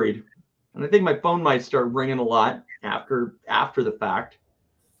 I'm worried, and I think my phone might start ringing a lot after the fact,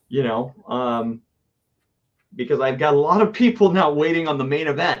 because I've got a lot of people now waiting on the main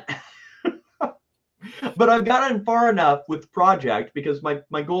event. But I've gotten far enough with the project because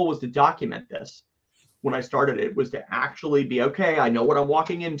my goal was to document this. When I started it was to actually be, okay, I know what I'm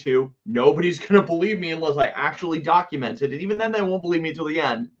walking into. Nobody's going to believe me unless I actually document it. And even then they won't believe me till the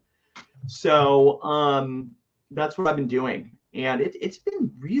end. So that's what I've been doing. And it's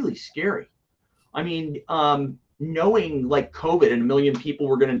been really scary. I mean, knowing like COVID and 1 million people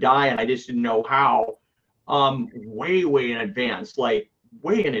were going to die and I just didn't know how, way in advance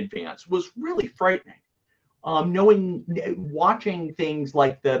was really frightening. Watching things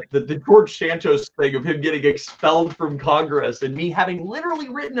like the George Santos thing of him getting expelled from Congress and me having literally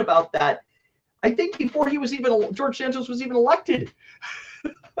written about that, I think before George Santos was even elected,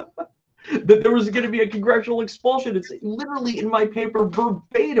 that there was going to be a congressional expulsion. It's literally in my paper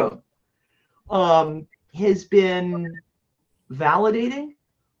verbatim. Has been validating,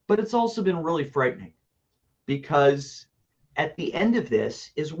 but it's also been really frightening because at the end of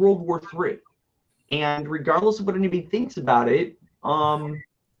this is World War III. And regardless of what anybody thinks about it,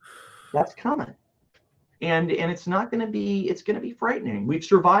 that's coming. And it's going to be frightening. We've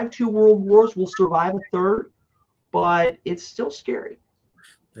survived 2 world wars. We'll survive a third, but it's still scary.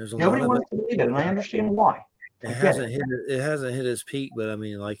 Nobody wants to believe it, and I understand why. It hasn't hit its peak, but I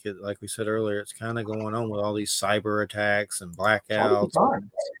mean, like we said earlier, it's kind of going on with all these cyber attacks and blackouts.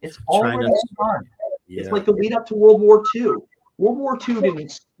 It's already done. Yeah. It's like the lead up to World War II. World War II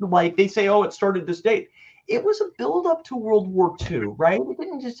didn't, like they say, oh, it started this date. It was a build up to World War II, right? It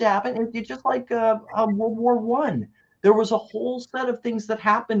didn't just happen. It's just like World War I. There was a whole set of things that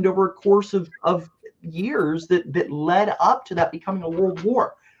happened over a course of years that led up to that becoming a world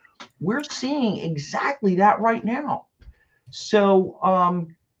war. We're seeing exactly that right now. So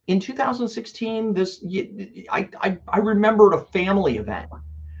in 2016, I remembered a family event.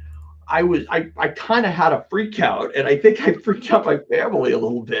 I kind of had a freak out, and I think I freaked out my family a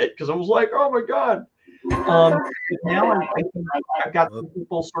little bit because I was like, oh my God. Now I think I've got some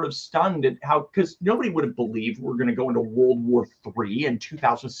people sort of stunned at how, because nobody would have believed we're going to go into World War III in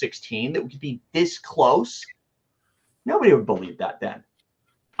 2016, that we could be this close. Nobody would believe that then.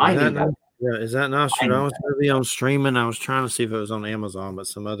 I knew that. Yeah, is that Nostradamus movie on streaming? I was trying to see if it was on Amazon, but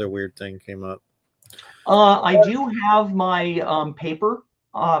some other weird thing came up. I do have my paper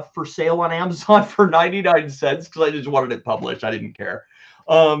for sale on Amazon for 99 cents because I just wanted it published. I didn't care.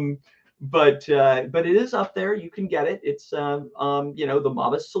 But it is up there. You can get it. It's the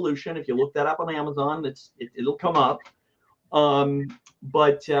Mabus solution. If you look that up on Amazon, it'll come up.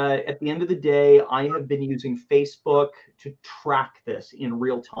 But at the end of the day, I have been using Facebook to track this in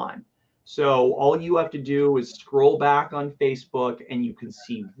real time. So all you have to do is scroll back on Facebook and you can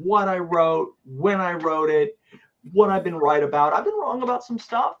see what I wrote, when I wrote it, what I've been right about. I've been wrong about some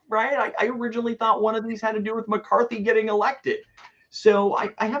stuff, right? I originally thought one of these had to do with McCarthy getting elected. So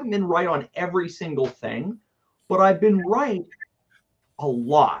I haven't been right on every single thing, but I've been right a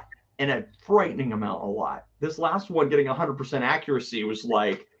lot, and a frightening amount a lot. This last one, getting 100% accuracy, was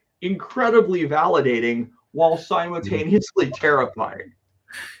like incredibly validating while simultaneously terrifying.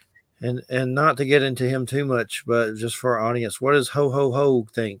 And not to get into him too much, but just for our audience, what does Ho Ho Ho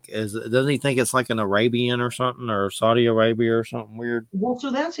think? Doesn't he think it's like an Arabian or something, or Saudi Arabia or something weird? Well, so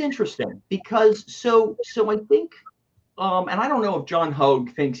that's interesting because so I think, and I don't know if John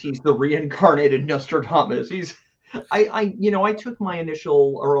Hogue thinks he's the reincarnated Nostradamus. I took a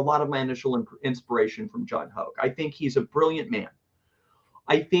lot of my initial inspiration from John Hogue. I think he's a brilliant man.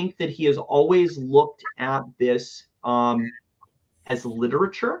 I think that he has always looked at this as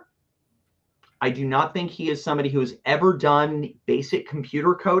literature. I do not think he is somebody who has ever done basic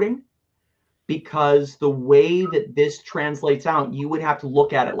computer coding, because the way that this translates out, you would have to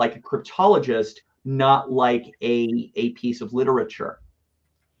look at it like a cryptologist, not like a piece of literature.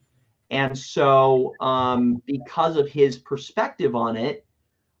 And so because of his perspective on it,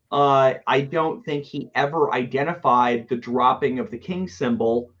 I don't think he ever identified the dropping of the king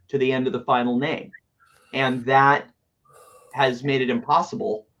symbol to the end of the final name. And that has made it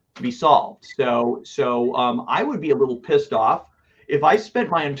impossible to be solved. So I would be a little pissed off if I spent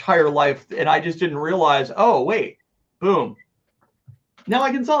my entire life and I just didn't realize, oh, wait, boom, now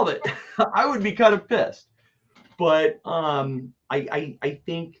I can solve it. I would be kind of pissed. But I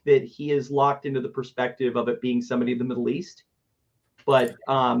think that he is locked into the perspective of it being somebody in the Middle East. But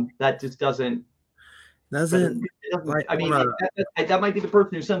that just doesn't. I mean, that might be the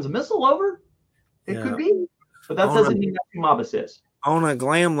person who sends a missile over. It could be, but that doesn't mean that's who Mabus is. On a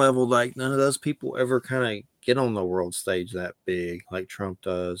glam level, like none of those people ever kind of get on the world stage that big like Trump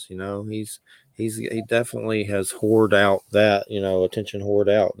does. He definitely has hoarded out that, attention hoard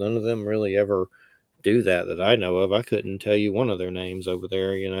out. None of them really ever do that I know of. I couldn't tell you one of their names over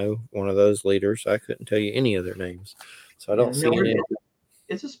there, one of those leaders. I couldn't tell you any of their names. So I don't see any.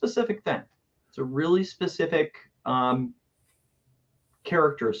 It's a specific thing. It's a really specific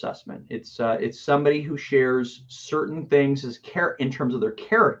character assessment. It's somebody who shares certain things in terms of their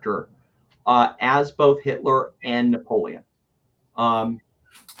character as both Hitler and Napoleon.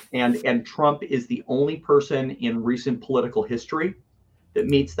 And Trump is the only person in recent political history that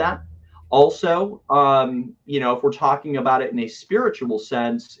meets that. Also, if we're talking about it in a spiritual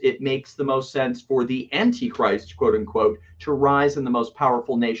sense, it makes the most sense for the Antichrist, quote unquote, to rise in the most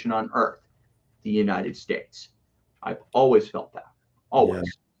powerful nation on earth, the United States. I've always felt that.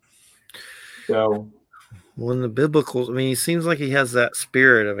 Always. Yeah. So, well, in the biblical, he seems like he has that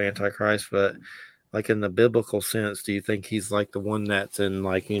spirit of Antichrist, but like in the biblical sense, do you think he's like the one that's in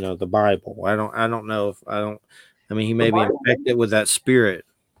the Bible? I don't know if he may be infected with that spirit.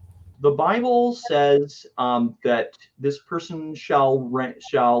 The Bible says that this person shall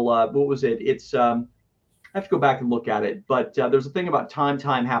what was it? It's I have to go back and look at it, but there's a thing about time,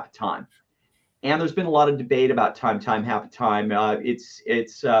 half a time. And there's been a lot of debate about time, half a time. I'd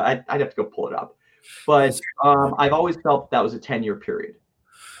have to go pull it up. But I've always felt that was a 10-year period.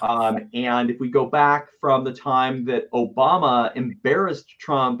 And if we go back from the time that Obama embarrassed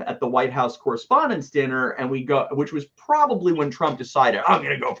Trump at the White House Correspondents' Dinner, which was probably when Trump decided, I'm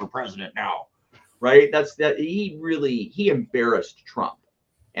going to go for president now, right? He embarrassed Trump.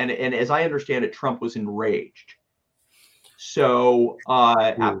 And as I understand it, Trump was enraged. So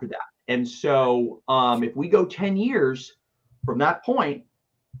after that. And so if we go 10 years from that point,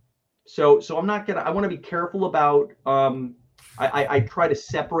 so I want to be careful about, I try to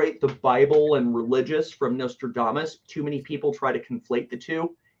separate the Bible and religious from Nostradamus. Too many people try to conflate the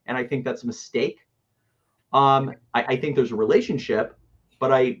two, and I think that's a mistake. I think there's a relationship,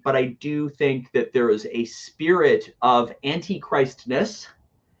 but I do think that there is a spirit of antichristness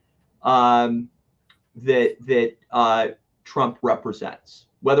that Trump represents.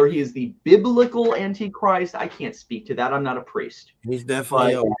 Whether he is the biblical Antichrist, I can't speak to that. I'm not a priest. He's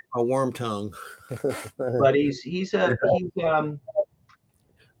definitely a worm tongue. But he's an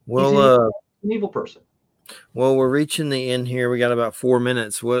evil person. Well, we're reaching the end here. We got about 4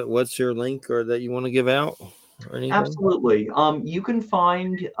 minutes. What's your link or that you want to give out? Absolutely. You can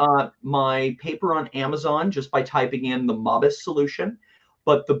find my paper on Amazon just by typing in the Mabus solution.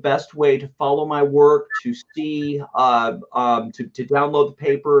 But the best way to follow my work, to see, to download the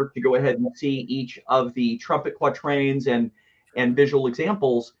paper, to go ahead and see each of the trumpet quatrains and visual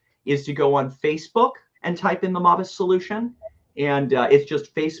examples, is to go on Facebook and type in the Mabus solution. And it's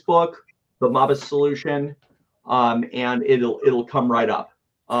just Facebook, the Mabus solution, and it'll come right up.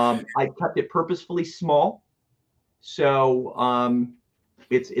 I kept it purposefully small, so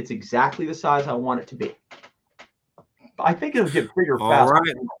it's exactly the size I want it to be. I think it'll get bigger fast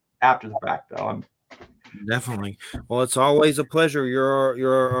after the fact, though. Definitely. Well, it's always a pleasure.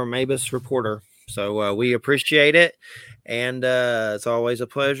 You're our Mabus reporter, so we appreciate it, and it's always a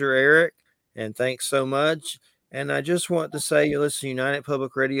pleasure, Eric. And thanks so much. And I just want to say you're listening to United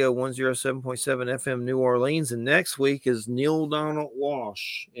Public Radio 107.7 FM New Orleans, and next week is Neil Donald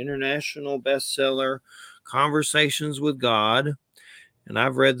Walsh, international bestseller, Conversations with God, and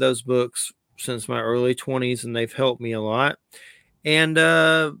I've read those books since my early 20s, and they've helped me a lot. And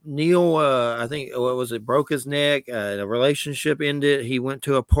Neil, I think, what was it, broke his neck, a relationship ended, he went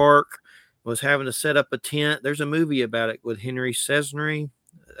to a park, was having to set up a tent. There's a movie about it with Henry Cesney,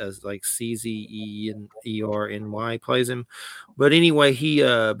 as like Czenerny plays him. But anyway, he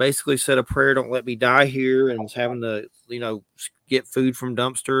basically said a prayer, don't let me die here, and was having to, get food from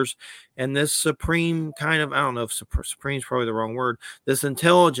dumpsters. And this supreme kind of, I don't know if supreme is probably the wrong word, this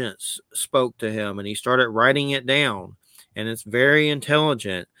intelligence spoke to him, and he started writing it down, and it's very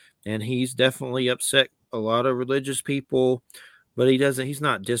intelligent, and he's definitely upset a lot of religious people, but he's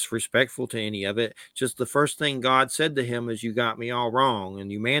not disrespectful to any of it. Just the first thing God said to him is, you got me all wrong,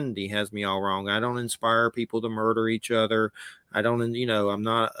 and humanity has me all wrong. I don't inspire people to murder each other. I don't, I'm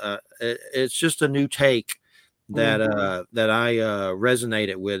not, it's just a new take that I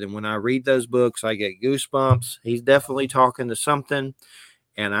resonated with. And when I read those books, I get goosebumps. He's definitely talking to something,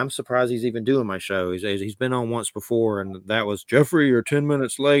 and I'm surprised he's even doing my show. He's been on once before, and that was, Jeffrey, you're 10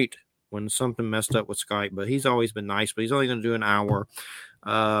 minutes late, when something messed up with Skype. But he's always been nice, but he's only going to do an hour.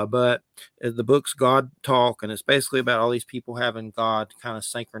 But the book's God Talk, and it's basically about all these people having God kind of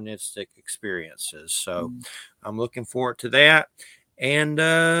synchronistic experiences. So I'm looking forward to that. And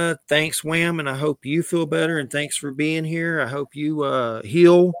thanks, Wham, and I hope you feel better, and thanks for being here. I hope you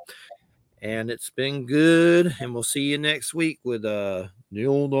heal, and it's been good, and we'll see you next week with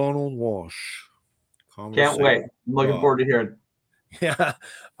Neil Donald Walsh. Can't wait. I'm looking forward to hearing. Yeah.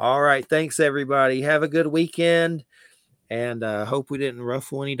 All right. Thanks, everybody. Have a good weekend, and hope we didn't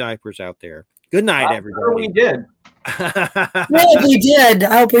ruffle any diapers out there. Good night, everybody. Sure we did. Yeah, we did.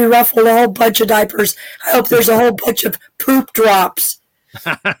 I hope we ruffled a whole bunch of diapers. I hope there's a whole bunch of poop drops.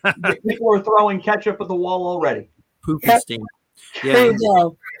 People are throwing ketchup at the wall already. Poop steam. Yeah. There you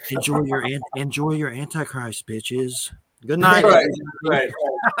go. Enjoy your Antichrist, bitches. Good night. Right.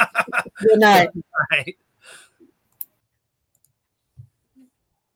 Good night. Good night.